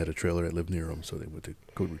buddy that had a trailer that lived near him, so they went to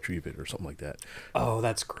go retrieve it or something like that. Oh,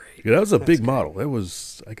 that's great. Yeah, that was a big model.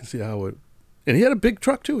 I can see how it, and he had a big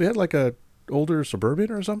truck too. He had like a older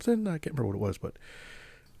Suburban or something. I can't remember what it was, but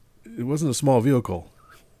it wasn't a small vehicle.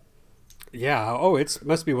 Yeah. Oh, it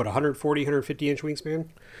must be what, 140, 150 inch wingspan?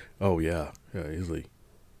 Oh yeah, easily.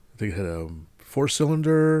 I think it had a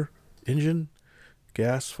 4-cylinder engine,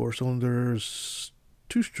 gas 4 cylinders,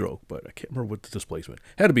 2-stroke, but I can't remember what the displacement.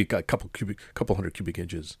 Had to be a couple hundred cubic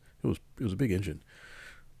inches. It was a big engine.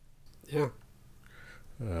 Yeah.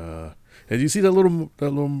 And you see that little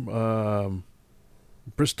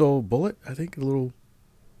Bristol Bullet? I think a little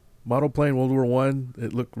model plane, World War One.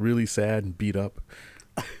 It looked really sad and beat up.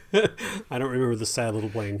 I don't remember the sad little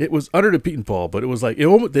plane. It was under the Pete Paul, but it was like they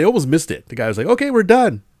almost missed it. The guy was like, "Okay, we're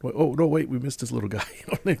done." Oh no, wait, we missed this little guy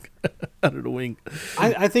under the wing.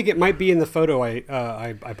 I think it might be in the photo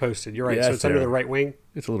I posted. You're right. Yeah, so it's under the right wing.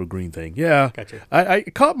 It's a little green thing. Yeah, gotcha. I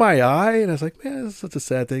caught my eye, and I was like, "Man, this is such a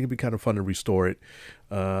sad thing. It'd be kind of fun to restore it."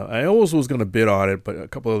 I almost was going to bid on it, but a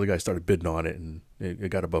couple other guys started bidding on it, and it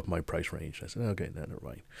got above my price range. I said, "Okay, never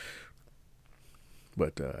mind."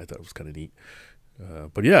 But I thought it was kind of neat.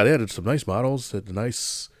 But yeah, they had some nice models. Had the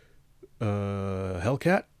nice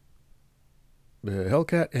Hellcat. The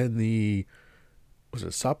Hellcat and the, was it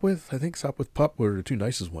Sopwith? I think Sopwith Pup were the two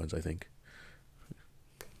nicest ones, I think.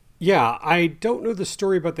 Yeah, I don't know the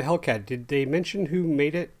story about the Hellcat. Did they mention who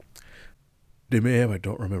made it? They may have, I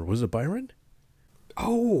don't remember. Was it Byron?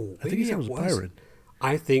 Oh, I think he said it was Byron.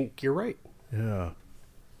 I think you're right. Yeah.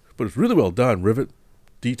 But it's really well done. Rivet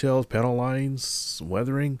details, panel lines,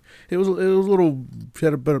 weathering. It was a little,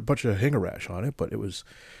 had a bunch of hanger rash on it, but it was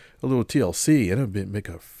a little TLC, and it would make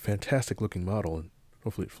a fantastic looking model, and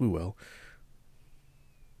hopefully it flew well.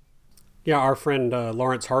 Yeah, our friend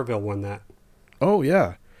Lawrence Harville won that. Oh,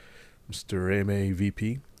 yeah. Mr. AMA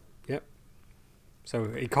VP. Yep.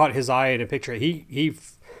 So he caught his eye in a picture. He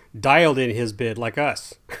dialed in his bid like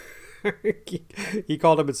us. He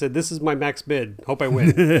called up and said, "This is my max bid. Hope I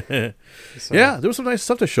win." So, yeah, there was some nice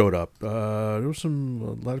stuff that showed up. There was a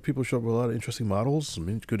lot of people showed up with a lot of interesting models,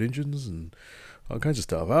 some good engines, and all kinds of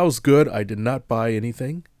stuff. I was good. I did not buy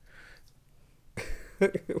anything.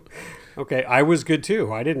 Okay, I was good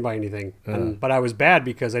too. I didn't buy anything, but I was bad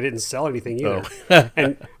because I didn't sell anything either. Oh.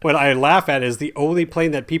 And what I laugh at is the only plane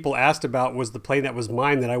that people asked about was the plane that was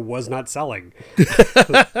mine that I was not selling,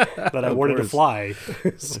 that I wanted to fly.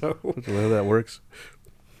 So the way that works.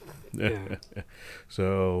 Yeah.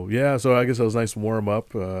 So I guess that was nice warm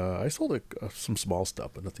up. I sold some small stuff,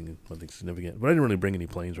 but nothing significant. But I didn't really bring any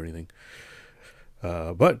planes or anything.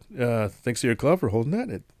 But thanks to your club for holding that.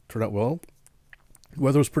 It turned out well.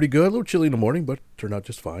 Weather was pretty good. A little chilly in the morning, but turned out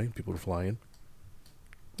just fine. People were flying.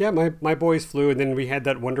 Yeah, my boys flew, and then we had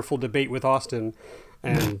that wonderful debate with Austin.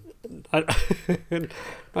 And I'm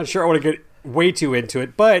not sure I want to get way too into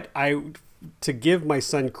it, but to give my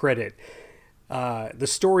son credit, the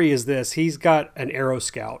story is this. He's got an Aero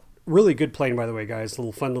Scout. Really good plane, by the way, guys. A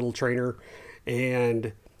little fun little trainer.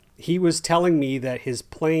 And he was telling me that his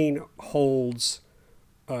plane holds...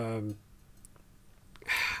 what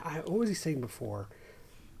was he saying before?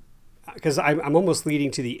 Because I'm almost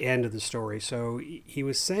leading to the end of the story. So he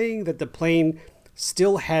was saying that the plane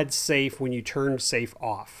still had safe when you turned safe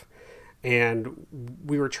off. And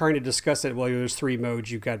we were trying to discuss it. Well, there's 3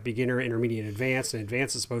 modes. You've got beginner, intermediate, advanced. And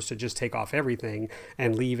advanced is supposed to just take off everything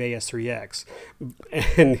and leave AS3X.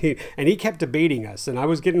 And he kept debating us. And I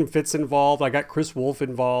was getting Fitz involved. I got Chris Wolf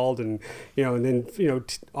involved. And then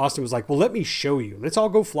Austin was like, well, let me show you. Let's all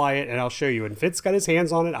go fly it and I'll show you. And Fitz got his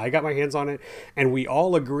hands on it. I got my hands on it. And we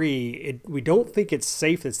all agree. We don't think it's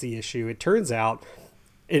safe that's the issue. It turns out...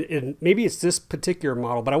 And maybe it's this particular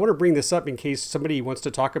model, but I want to bring this up in case somebody wants to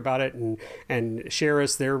talk about it and share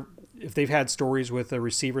us if they've had stories with a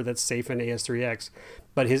receiver that's safe in AS3X.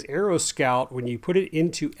 But his Aero Scout, when you put it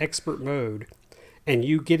into expert mode and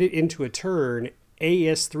you get it into a turn,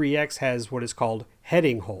 AS3X has what is called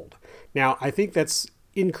heading hold. Now, I think that's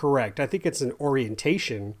incorrect. I think it's an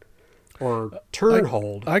orientation or turn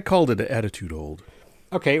hold. I called it an attitude hold.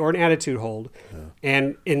 Okay, or an attitude hold.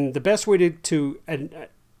 Yeah. And the best way to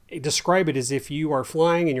describe it is if you are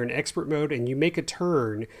flying and you're in expert mode and you make a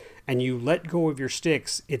turn and you let go of your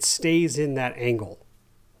sticks, it stays in that angle.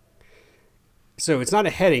 So it's not a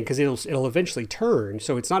heading because it'll eventually turn.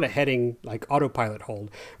 So it's not a heading like autopilot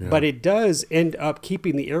hold, but it does end up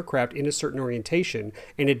keeping the aircraft in a certain orientation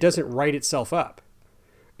and it doesn't right itself up.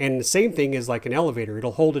 And the same thing is like an elevator.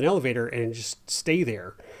 It'll hold an elevator and just stay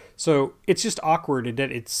there. So it's just awkward in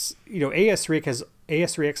that it's,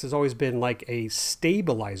 AS3X has always been like a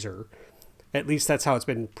stabilizer. At least that's how it's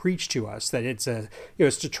been preached to us, that it's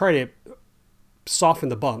it's to try to soften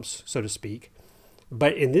the bumps, so to speak.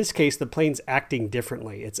 But in this case, the plane's acting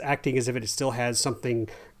differently. It's acting as if it still has something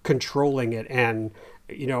controlling it. And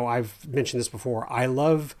I've mentioned this before. I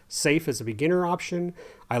love Safe as a beginner option.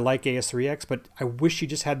 I like AS3X, but I wish you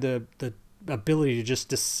just had the ability to just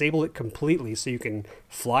disable it completely so you can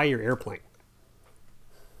fly your airplane.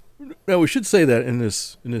 Now, we should say that in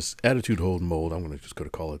this attitude hold mode, I'm going to just go to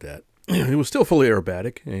call it that, it was still fully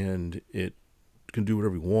aerobatic, and it can do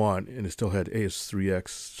whatever you want, and it still had AS3X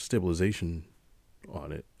stabilization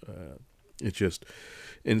on it. It just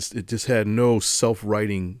had no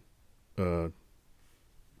self-righting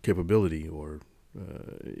capability, or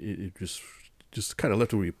it just kind of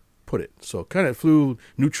left it where you put it. So it kind of flew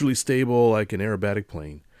neutrally stable like an aerobatic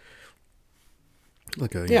plane,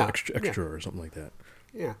 like a extra or something like that.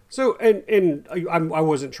 Yeah. So and I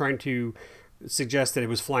wasn't trying to suggest that it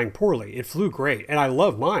was flying poorly. It flew great, and I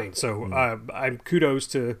love mine. So I'm kudos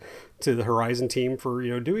to the Horizon team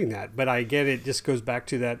for doing that. But I get it. Just goes back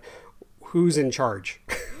to that: who's in charge?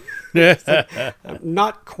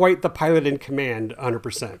 Not quite the pilot in command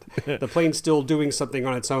 100%. The plane's still doing something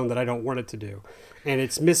on its own that I don't want it to do, and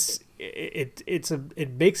it makes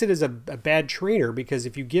it as a bad trainer, because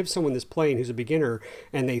if you give someone this plane who's a beginner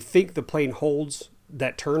and they think the plane holds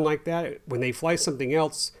that turn like that, when they fly something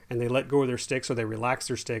else and they let go of their sticks or they relax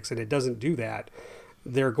their sticks and it doesn't do that,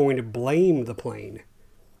 they're going to blame the plane.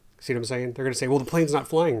 See what I'm saying? They're going to say, well, the plane's not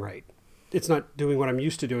flying right. It's not doing what I'm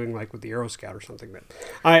used to doing, like with the Aeroscout or something. But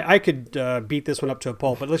I could beat this one up to a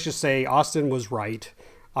pulp, but let's just say Austin was right.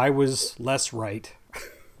 I was less right.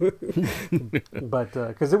 But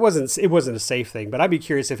because it wasn't a safe thing. But I'd be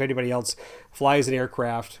curious if anybody else flies an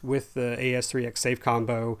aircraft with the AS3X safe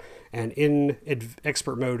combo and in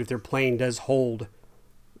expert mode, if their plane does hold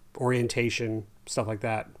orientation, stuff like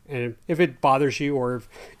that, and if it bothers you, or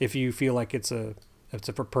if you feel like it's a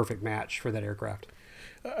perfect match for that aircraft.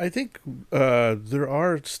 I think there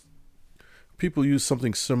are people use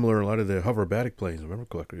something similar in a lot of the hoverbatic planes, if I remember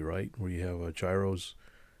correctly, right? Where you have gyros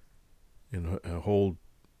and hold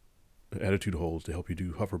attitude holds to help you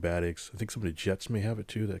do hoverbatics. I think some of the jets may have it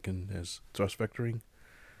too, that has thrust vectoring.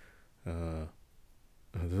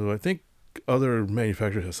 Though I think other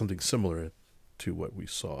manufacturers have something similar to what we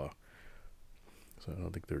saw. So I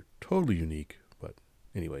don't think they're totally unique, but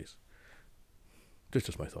anyways, that's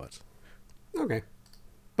just my thoughts. Okay.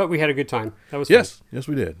 But we had a good time. That was fun. Yes,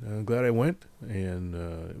 we did. I'm glad I went, and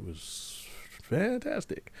it was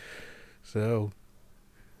fantastic. So,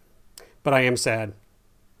 but I am sad.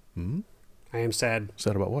 Hmm? I am sad.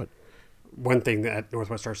 Sad about what? One thing at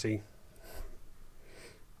Northwest RC.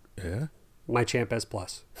 Yeah? My Champ S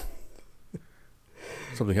Plus.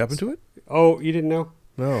 Something happened to it? Oh, you didn't know?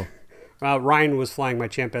 No. Ryan was flying my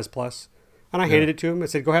Champ S Plus, and I handed it to him. I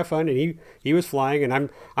said, "Go have fun." And he was flying, and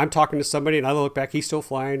I'm talking to somebody, and I look back, he's still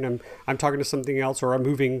flying. I'm talking to something else, or I'm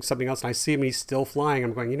moving something else, and I see him, and he's still flying.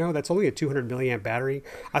 I'm going, that's only a 200 milliamp battery.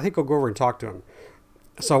 I think I'll go over and talk to him.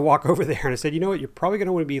 So I walk over there, and I said, "You know what? You're probably going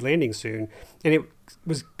to want to be landing soon." And it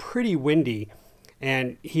was pretty windy,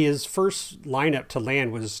 and his first lineup to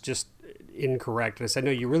land was just incorrect. And I said,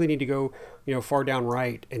 "No, you really need to go, far down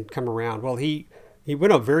right and come around." Well, he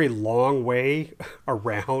went a very long way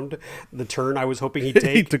around the turn I was hoping he'd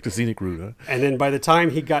take. He took the scenic route, huh? And then by the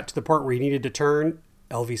time he got to the part where he needed to turn,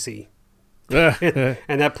 LVC.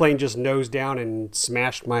 And that plane just nosed down and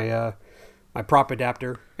smashed my my prop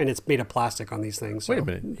adapter, and it's made of plastic on these things. So. Wait a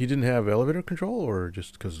minute. He didn't have elevator control, or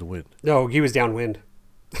just because of the wind? No, he was downwind.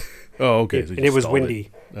 Oh, okay. And it was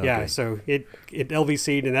windy. Okay. Yeah, so it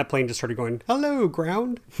LVC'd, and that plane just started going, "Hello,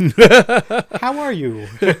 ground. How are you?"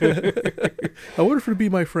 I wonder if it'd be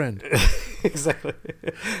my friend. Exactly.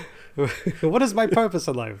 What is my purpose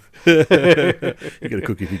in life? You get a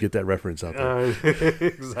cookie if you get that reference out there.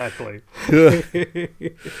 Exactly.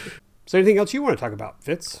 So anything else you want to talk about,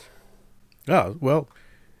 Fitz? Oh, well,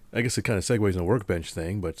 I guess it kind of segues in a workbench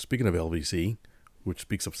thing, but speaking of LVC, which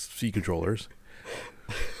speaks of C controllers.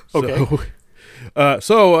 Okay.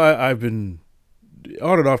 So I've been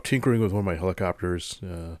on and off tinkering with one of my helicopters.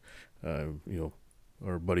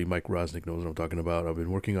 Our buddy Mike Rosnick knows what I'm talking about. I've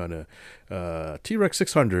been working on a T-Rex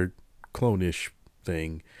 600 clone-ish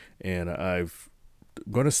thing, and I've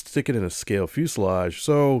going to stick it in a scale fuselage,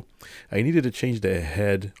 so I needed to change the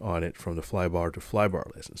head on it from the flybar to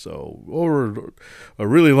flybarless. And so over a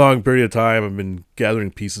really long period of time, I've been gathering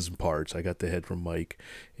pieces and parts. I got the head from Mike,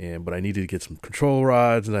 but I needed to get some control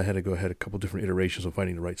rods, and I had to go ahead a couple different iterations of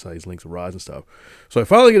finding the right size lengths of rods and stuff. So I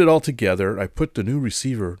finally get it all together. I put the new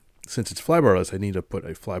receiver. Since it's flybarless, I need to put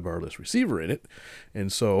a flybarless receiver in it.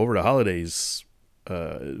 And so over the holidays,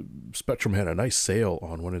 Spectrum had a nice sale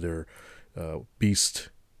on one of their Beast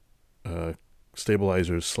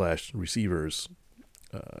stabilizers / receivers.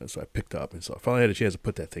 So I picked up, and so I finally had a chance to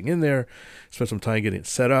put that thing in there, spent some time getting it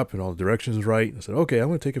set up and all the directions right. And I said, okay, I'm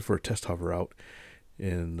going to take it for a test hover out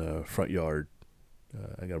in the front yard.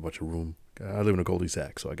 I got a bunch of room. I live in a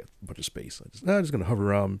cul-de-sac, so I got a bunch of space. I'm just going to hover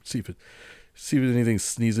around, see if anything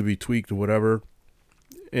needs to be tweaked or whatever.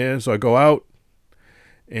 And so I go out,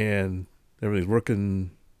 and everything's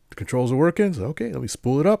working. The controls are working. So okay, let me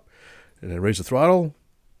spool it up, and then raise the throttle.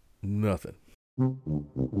 Nothing.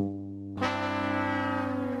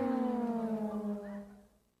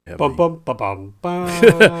 Bum, bum, bum, bum,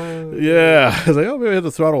 bum. Yeah, I was like, oh, maybe I have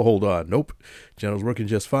the throttle hold on. Nope, channel's working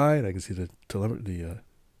just fine. I can see the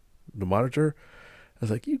monitor. I was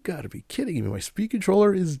like, you got to be kidding me! My speed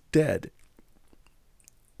controller is dead.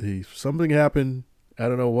 Something happened. I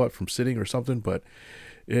don't know what, from sitting or something, but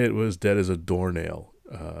it was dead as a doornail.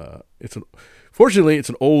 Fortunately, it's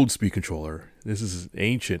an old speed controller. This is an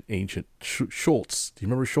ancient Schultz. Do you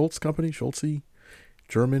remember Schultz company? Schultzy,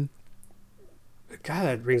 German. God,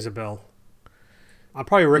 that rings a bell. I'll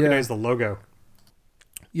probably recognize the logo.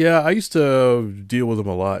 Yeah, I used to deal with them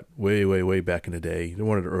a lot way, way, way back in the day. They're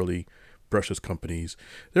one of the early brushless companies.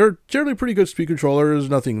 They're generally pretty good speed controllers,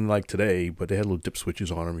 nothing like today, but they had little dip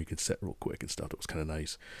switches on them you could set real quick and stuff. That was kind of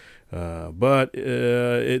nice. But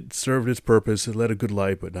it served its purpose. It led a good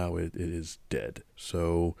life, but now it is dead.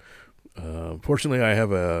 So, fortunately, I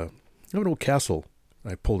have an old Castle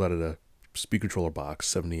I pulled out of the speed controller box,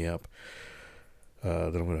 70 amp,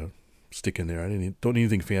 that I'm going to stick in there. Don't need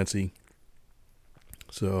anything fancy.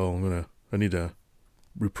 So I need to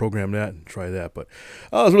reprogram that and try that. But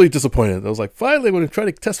I was really disappointed. I was like, finally, I'm going to try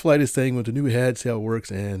to test fly this thing with the new head, see how it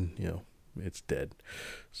works, and, it's dead.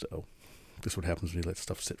 So this is what happens when you let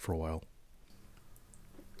stuff sit for a while.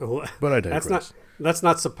 Well, but I digress. That's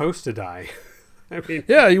not supposed to die. I mean,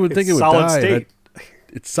 yeah, you would think it would solid die. State.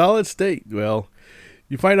 It's solid state. Well,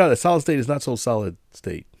 you find out that solid state is not so solid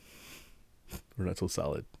state. Or not so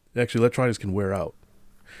solid. Actually, electronics can wear out.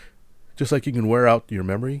 Just like you can wear out your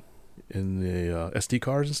memory in the SD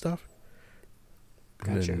cards and stuff.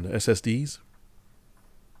 Gotcha. And SSDs.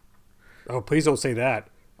 Oh, please don't say that.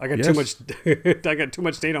 I got too much. I got too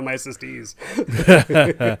much data on my SSDs.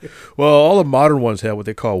 Well, all the modern ones have what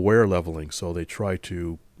they call wear leveling, so they try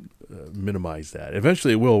to minimize that.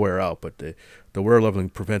 Eventually, it will wear out, but the wear leveling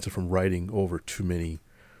prevents it from writing over too many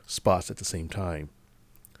spots at the same time.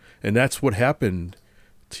 And that's what happened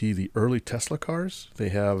to the early Tesla cars. They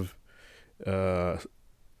have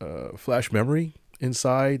flash memory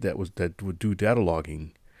inside that would do data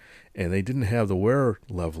logging, and they didn't have the wear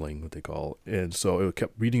leveling, what they call, and so it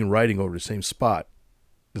kept reading and writing over the same spot,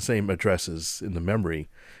 the same addresses in the memory,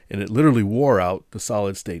 and it literally wore out the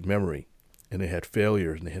solid state memory, and they had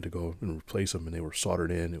failures, and they had to go and replace them, and they were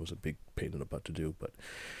soldered in. It was a big pain in the butt to do, but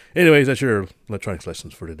anyways, that's your electronics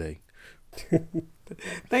lessons for today.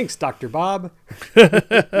 Thanks, Dr. Bob. We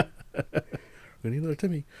need another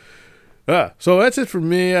Timmy. So that's it for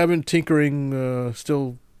me. I've been tinkering,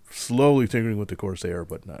 still slowly tinkering with the Corsair,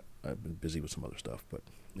 but I've been busy with some other stuff. But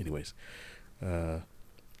anyways, how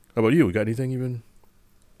about you? Got anything even?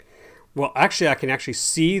 Well, actually, I can actually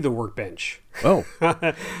see the workbench. Oh.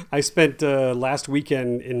 I spent last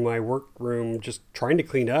weekend in my workroom just trying to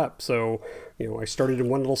clean up. So, I started in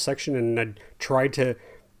one little section, and I tried to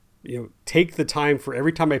take the time for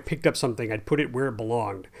every time I picked up something, I'd put it where it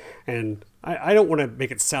belonged. And I don't want to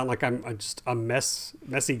make it sound like I'm just a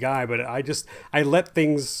messy guy, but I let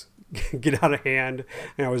things get out of hand,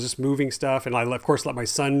 and I was just moving stuff. And I, of course, let my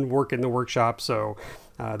son work in the workshop. So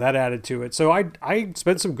that added to it. So I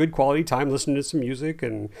spent some good quality time listening to some music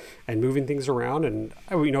and moving things around. And,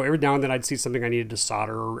 every now and then I'd see something I needed to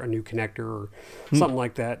solder or a new connector or something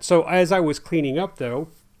like that. So as I was cleaning up, though,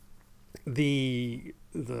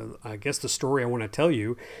 I guess the story I want to tell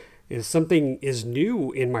you is something is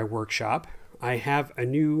new in my workshop. I have a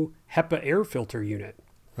new HEPA air filter unit.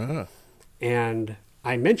 Ah. And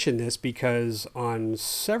I mention this because on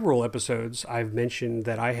several episodes, I've mentioned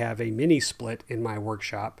that I have a mini split in my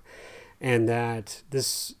workshop, and that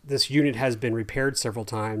this unit has been repaired several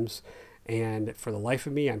times. And for the life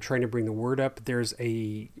of me, I'm trying to bring the word up. There's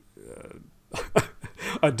a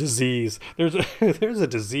disease. There's a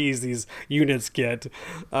disease these units get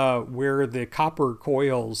where the copper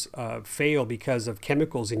coils fail because of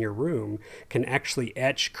chemicals in your room can actually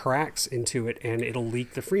etch cracks into it, and it'll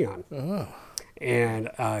leak the Freon. Oh. And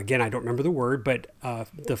again, I don't remember the word, but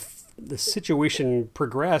the situation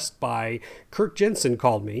progressed by Kirk Jensen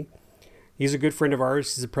called me. He's a good friend of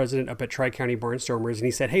ours. He's the president up at Tri-County Barnstormers. And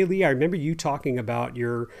he said, hey, Lee, I remember you talking about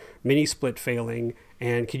your mini split failing.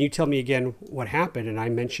 And can you tell me again what happened? And I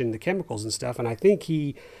mentioned the chemicals and stuff. And I think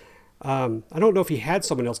he I don't know if he had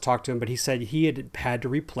someone else talk to him, but he said he had to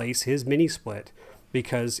replace his mini split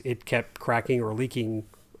because it kept cracking or leaking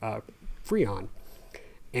Freon.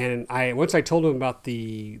 And once I told him about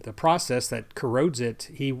the process that corrodes it,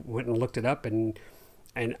 he went and looked it up, and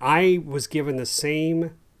I was given the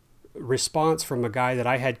same response from a guy that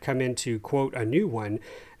I had come in to quote a new one,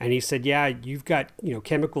 and he said, yeah, you've got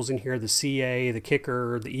chemicals in here, the CA, the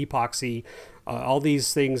kicker, the epoxy, all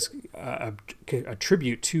these things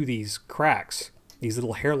attribute to these cracks, these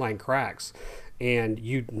little hairline cracks, and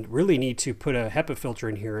you really need to put a HEPA filter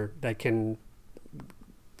in here that can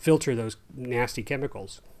filter those nasty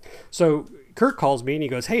chemicals. So Kurt calls me and he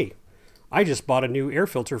goes, hey, I just bought a new air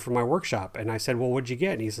filter for my workshop. And I said, well, what'd you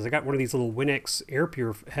get? And he says, I got one of these little Winix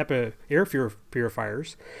HEPA air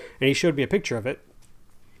purifiers. And he showed me a picture of it.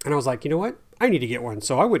 And I was like, you know what? I need to get one.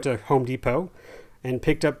 So I went to Home Depot and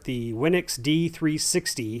picked up the Winix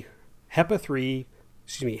D360 HEPA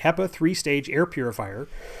 3-stage air purifier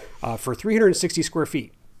for 360 square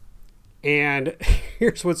feet. And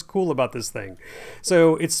here's what's cool about this thing.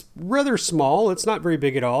 So it's rather small. It's not very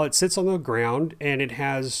big at all. It sits on the ground, and it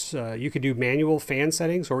has, you can do manual fan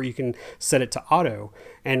settings, or you can set it to auto.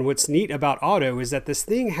 And what's neat about auto is that this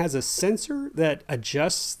thing has a sensor that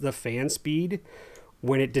adjusts the fan speed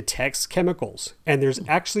when it detects chemicals. And there's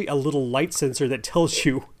actually a little light sensor that tells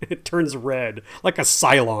you it turns red, like a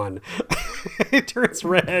Cylon. It turns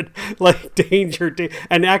red, like danger.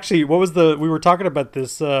 And actually, we were talking about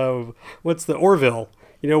this, what's the Orville?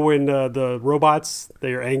 When the robots,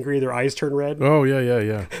 they're angry, their eyes turn red? Oh,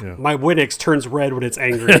 yeah. My Winix turns red when it's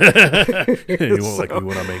angry. You won't like me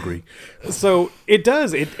when I'm angry. So it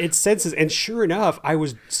does. It senses. And sure enough, I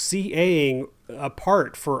was CAing a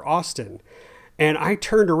part for Austin. And I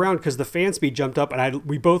turned around because the fan speed jumped up, and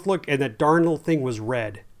we both looked, and that darn little thing was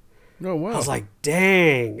red. Oh, wow. I was like,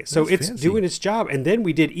 dang. So That's it's fancy. doing its job. And then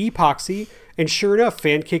we did epoxy, and sure enough,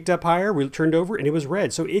 fan kicked up higher. We turned over, and it was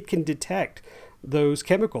red. So it can detect those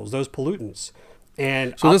chemicals, those pollutants.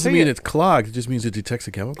 And so it doesn't mean it's clogged. It just means it detects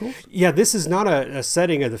the chemicals? Yeah, this is not a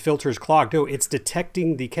setting of the filter's clogged. No, it's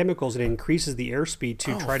detecting the chemicals and increases the airspeed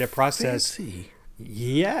to try to process. Fancy.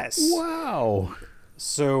 Yes. Wow.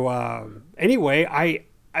 So anyway, I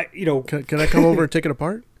Can I come over and take it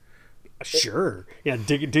apart? Sure. Yeah,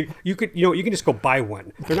 dig. You can just go buy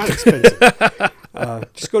one. They're not expensive.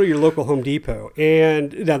 Just go to your local Home Depot.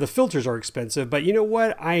 And now the filters are expensive, but you know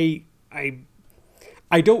what? I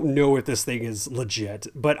don't know if this thing is legit,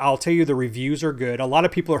 but I'll tell you the reviews are good. A lot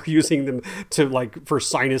of people are using them for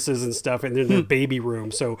sinuses and stuff, and they're in their baby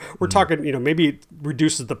room. So we're talking, maybe it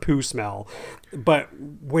reduces the poo smell. But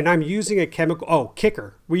when I'm using a chemical,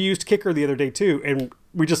 kicker. We used kicker the other day too, and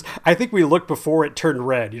I think we looked before it turned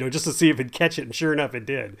red, just to see if it'd catch it, and sure enough, it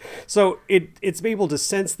did. So it's able to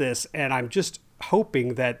sense this, and I'm just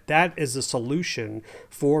hoping that is a solution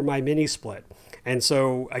for my mini split. And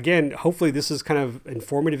so, again, hopefully this is kind of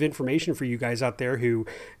informative information for you guys out there who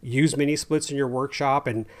use mini splits in your workshop.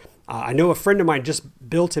 And I know a friend of mine just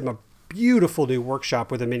built him a beautiful new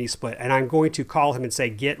workshop with a mini split, and I'm going to call him and say,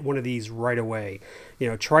 get one of these right away.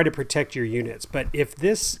 Try to protect your units. But if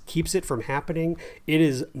this keeps it from happening, it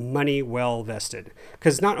is money well vested.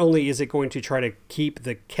 Because not only is it going to try to keep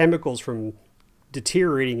the chemicals from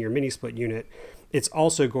deteriorating your mini split unit, it's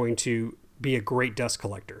also going to be a great dust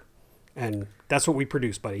collector. And that's what we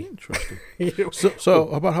produce, buddy. Interesting. So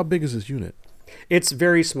about how big is this unit? It's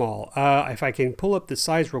very small. If I can pull up the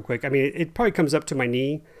size real quick, I mean, it probably comes up to my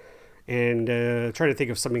knee. And trying to think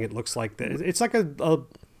of something that looks like that. It's like a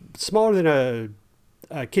smaller than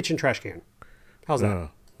a kitchen trash can. How's that?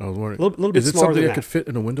 I was wondering. A little bit is it smaller something than that could fit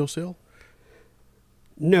in a windowsill?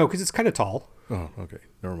 No, because it's kind of tall. Oh, okay.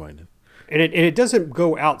 Never mind. And it doesn't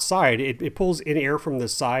go outside. It pulls in air from the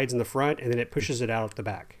sides and the front, and then it pushes it out the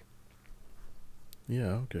back.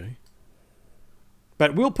 Yeah, okay.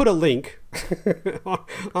 But we'll put a link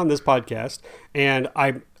on this podcast. And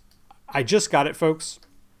I just got it, folks.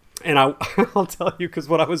 And I'll tell you, because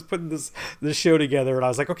when I was putting this show together, and I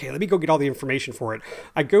was like, okay, let me go get all the information for it.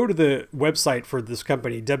 I go to the website for this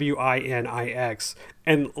company, WINIX,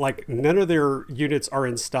 and like none of their units are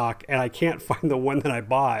in stock, and I can't find the one that I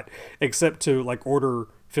bought except to like order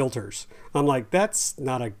filters. I'm like, that's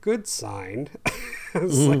not a good sign.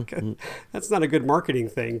 That's not a good marketing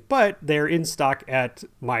thing. But they're in stock at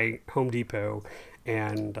my Home Depot,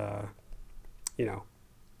 and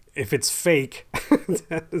if it's fake,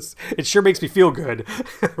 it sure makes me feel good,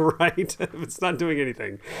 right? If it's not doing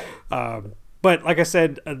anything. But like I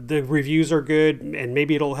said, the reviews are good, and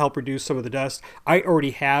maybe it'll help reduce some of the dust. I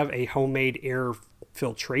already have a homemade air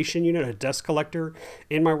filtration unit, a dust collector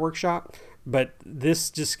in my workshop, but this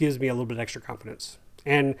just gives me a little bit extra confidence.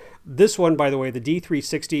 And this one, by the way, the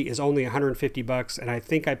D360 is only $150, and I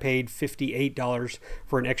think I paid $58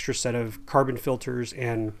 for an extra set of carbon filters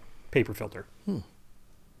and paper filter.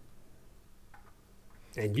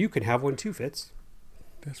 And you can have one too, Fitz.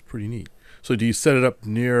 That's pretty neat. So do you set it up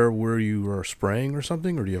near where you are spraying or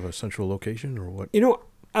something, or do you have a central location or what?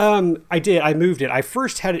 I did. I moved it. I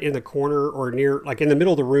first had it in the corner or near, like in the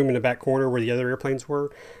middle of the room in the back corner where the other airplanes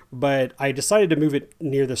were, but I decided to move it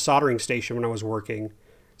near the soldering station when I was working.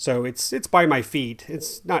 So it's by my feet.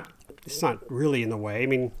 It's not really in the way. I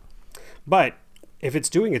mean, but if it's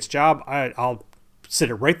doing its job, I'll sit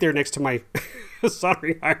it right there next to my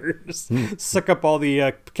soldering iron, just suck up all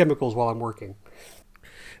the chemicals while I'm working.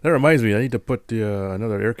 That reminds me, I need to put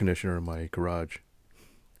another air conditioner in my garage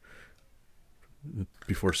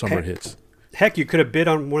before summer hits. Heck, you could have bid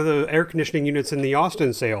on one of the air conditioning units in the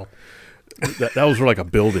Austin sale. That was for like a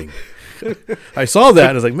building. I saw that.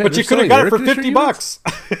 I was like, man, but you could have got it for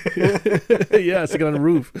 $50. Yeah, stick it on the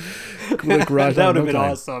roof. Garage that would have been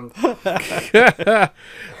awesome. I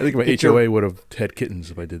think my HOA would have had kittens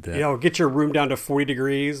if I did that. Get your room down to 40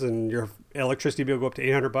 degrees and your electricity bill go up to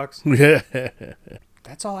 $800. Yeah.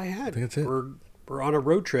 That's all I had. I think that's it. We're on a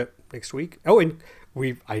road trip next week. Oh, and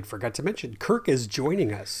I forgot to mention, Kirk is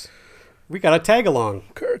joining us. We got a tag along.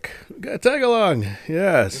 Kirk, we got a tag along.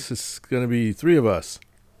 Yes, it's going to be 3 of us.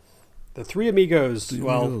 The 3 amigos.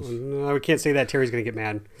 We can't say that. Terry's going to get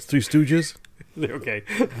mad. It's 3 Stooges. Okay.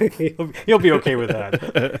 He'll be okay with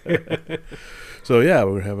that. So, yeah,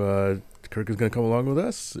 we're going to have Kirk is going to come along with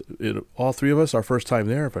us. All 3 of us, our first time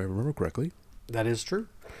there, if I remember correctly. That is true.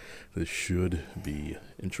 This should be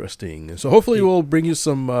interesting. So hopefully we'll bring you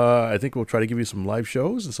some, I think we'll try to give you some live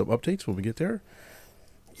shows and some updates when we get there.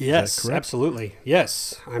 Yes, absolutely.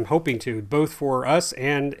 Yes, I'm hoping to, both for us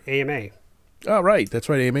and AMA. Oh, right. That's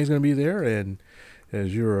right. AMA is going to be there, and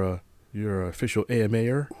as your official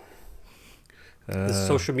AMA-er. The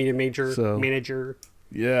social media manager.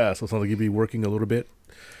 Yeah, so it sounds like you'll be working a little bit.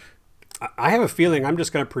 I have a feeling I'm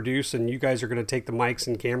just going to produce, and you guys are going to take the mics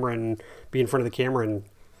and camera and be in front of the camera, and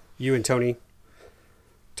you and Tony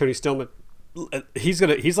Stillman,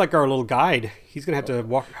 he's like our little guide. He's gonna have to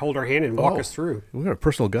hold our hand and walk us through. We got a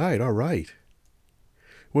personal guide. All right.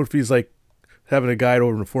 What if he's like having a guide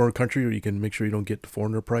over in a foreign country where you can make sure you don't get the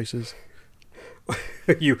foreigner prices?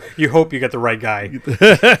 You hope you get the right guy.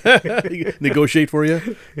 Negotiate for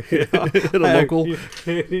you in a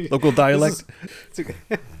local dialect.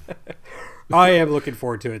 I am looking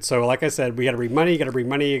forward to it. So, like I said, we got to bring money. You got to bring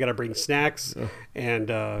money. You got to bring snacks,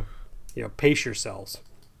 and pace yourselves.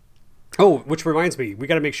 Oh, which reminds me, we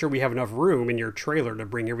got to make sure we have enough room in your trailer to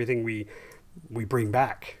bring everything we bring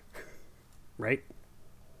back. Right?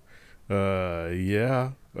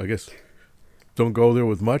 Yeah. I guess don't go there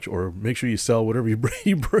with much, or make sure you sell whatever you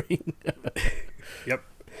bring. Yep.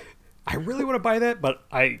 I really want to buy that, but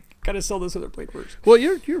I got to sell this other plane first. Well,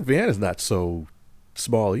 your van is not so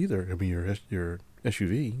small either. I mean, your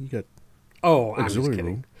SUV, you got auxiliary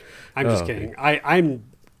room. I'm just kidding. I'm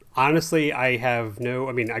honestly, I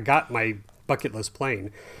got my bucket list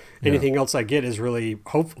plane. Anything else I get is really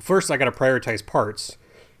first I got to prioritize parts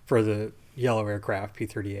for the yellow aircraft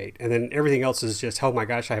P-38, and then everything else is just, oh my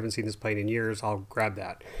gosh, I haven't seen this plane in years, I'll grab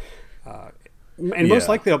that. And most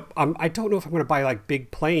likely, I don't know if I'm going to buy like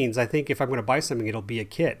big planes. I think if I'm going to buy something, it'll be a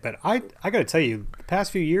kit. But I got to tell you, the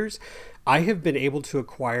past few years, I have been able to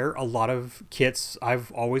acquire a lot of kits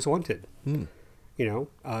I've always wanted.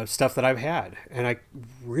 Stuff that I've had. And I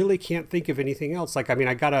really can't think of anything else. Like,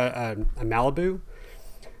 I got a Malibu,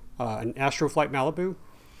 an Astroflight Malibu.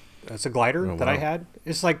 It's a glider that I had.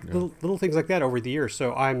 It's like little things like that over the years.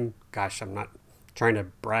 So I'm not trying to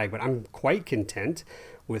brag, but I'm quite content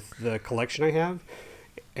with the collection I have.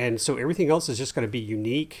 And so everything else is just going to be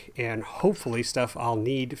unique and hopefully stuff I'll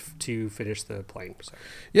need to finish the plane. So.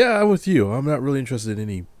 Yeah, I'm with you. I'm not really interested in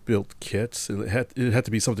any built kits. It had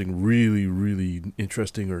to be something really, really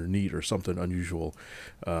interesting or neat or something unusual.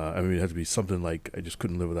 It had to be something like I just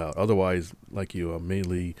couldn't live without. Otherwise, like you, I'm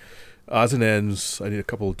mainly odds and ends. I need a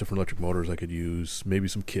couple of different electric motors I could use, maybe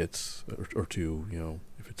some kits or two,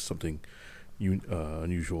 if it's something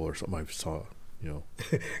unusual or something I saw.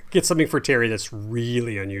 Get something for Terry that's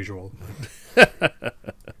really unusual.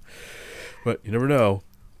 But you never know.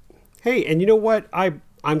 Hey, and you know what?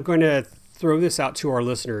 I'm going to throw this out to our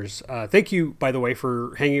listeners. Thank you, by the way,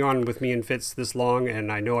 for hanging on with me and Fitz this long.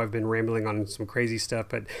 And I know I've been rambling on some crazy stuff,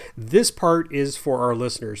 but this part is for our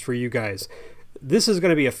listeners, for you guys. This is going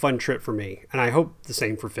to be a fun trip for me, and I hope the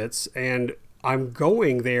same for Fitz. And I'm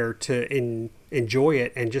going there to enjoy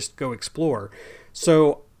it and just go explore.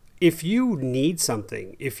 So if you need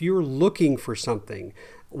something, if you're looking for something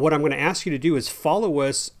what I'm going to ask you to do is follow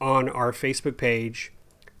us on our Facebook page,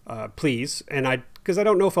 please. And because I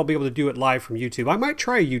don't know if I'll be able to do it live from YouTube. I might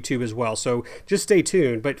try YouTube as well, so just stay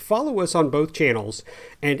tuned. But follow us on both channels,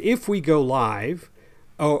 and if we go live,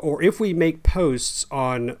 or if we make posts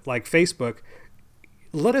on like Facebook,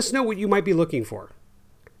 let us know what you might be looking for.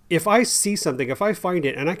 If I see something, if I find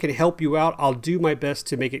it and I can help you out, I'll do my best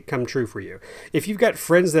to make it come true for you. If you've got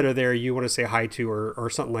friends that are there you want to say hi to or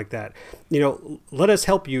something like that, let us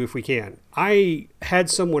help you if we can. I had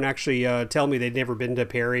someone actually tell me they'd never been to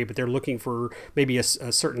Perry, but they're looking for maybe a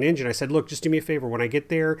certain engine. I said, look, just do me a favor. When I get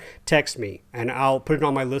there, text me and I'll put it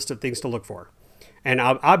on my list of things to look for. And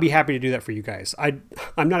I'll be happy to do that for you guys.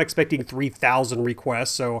 I'm not expecting 3,000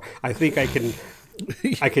 requests, so I think I can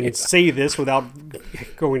say this without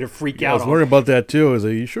going to freak out. I was wondering about that too. Are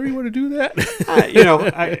you sure you want to do that?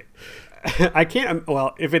 I can't.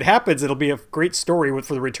 Well, if it happens, it'll be a great story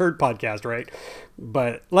for the Return podcast, right?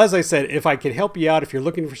 But as I said, if I can help you out, if you're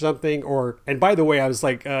looking for something, and by the way, I was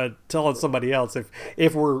like telling somebody else,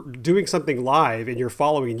 if we're doing something live and you're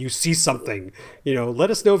following and you see something,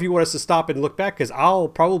 let us know if you want us to stop and look back, because I'll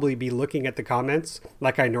probably be looking at the comments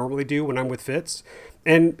like I normally do when I'm with Fitz,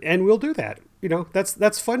 and we'll do that.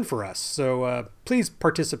 That's fun for us. So please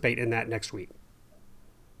participate in that next week.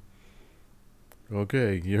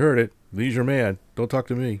 Okay, you heard it. Lee's your man. Don't talk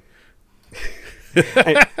to me.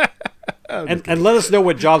 and let us know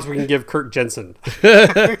what jobs we can give Kirk Jensen.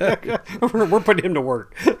 We're putting him to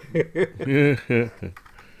work.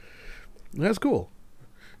 That's cool.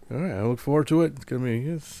 All right, I look forward to it. It's gonna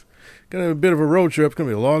be a bit of a road trip. It's gonna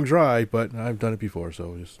be a long drive, but I've done it before, so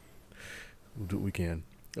we'll do what we can.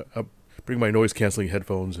 I'll bring my noise canceling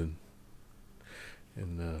headphones and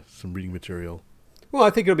some reading material. Well, I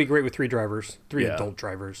think it'll be great with three adult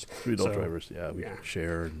drivers. We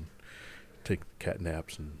share and take cat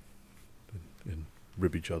naps and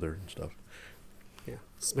rib each other and stuff. Yeah,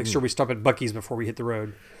 let's make sure we stop at Buc-ee's before we hit the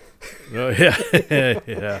road. Oh yeah,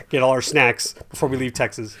 yeah. Get all our snacks before we leave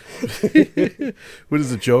Texas. What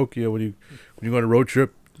is the joke? When you go on a road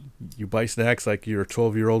trip, you buy snacks like you're a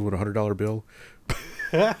 12-year-old with a $100 bill.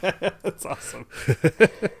 That's awesome.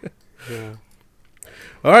 Yeah.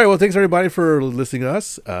 All right. Well, thanks everybody for listening to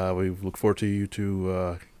us. We look forward to you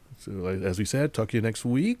to, as we said, talk to you next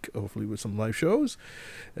week, hopefully with some live shows.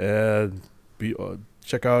 And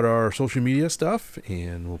check out our social media stuff,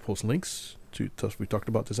 and we'll post links to stuff we talked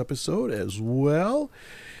about this episode as well.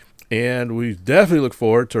 And we definitely look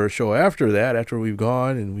forward to our show after that, after we've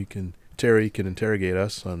gone, and Terry can interrogate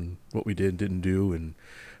us on what we did and didn't do, and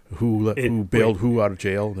who bailed who out of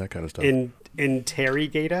jail and that kind of stuff.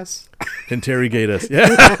 Interrogate us? Interrogate us. Yeah,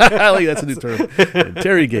 I like that's a new term.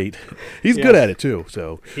 Interrogate. He's good at it too.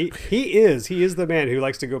 So he is the man who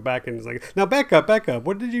likes to go back and is like, now back up.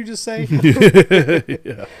 What did you just say?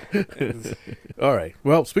 Yeah. All right.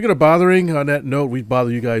 Well, speaking of bothering, on that note, we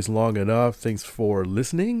bother you guys long enough. Thanks for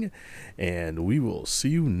listening, and we will see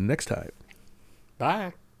you next time.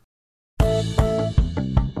 Bye.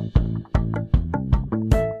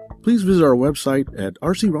 Please visit our website at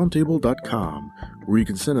rcroundtable.com, where you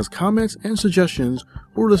can send us comments and suggestions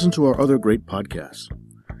or listen to our other great podcasts,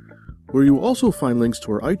 where you will also find links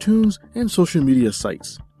to our iTunes and social media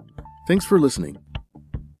sites. Thanks for listening.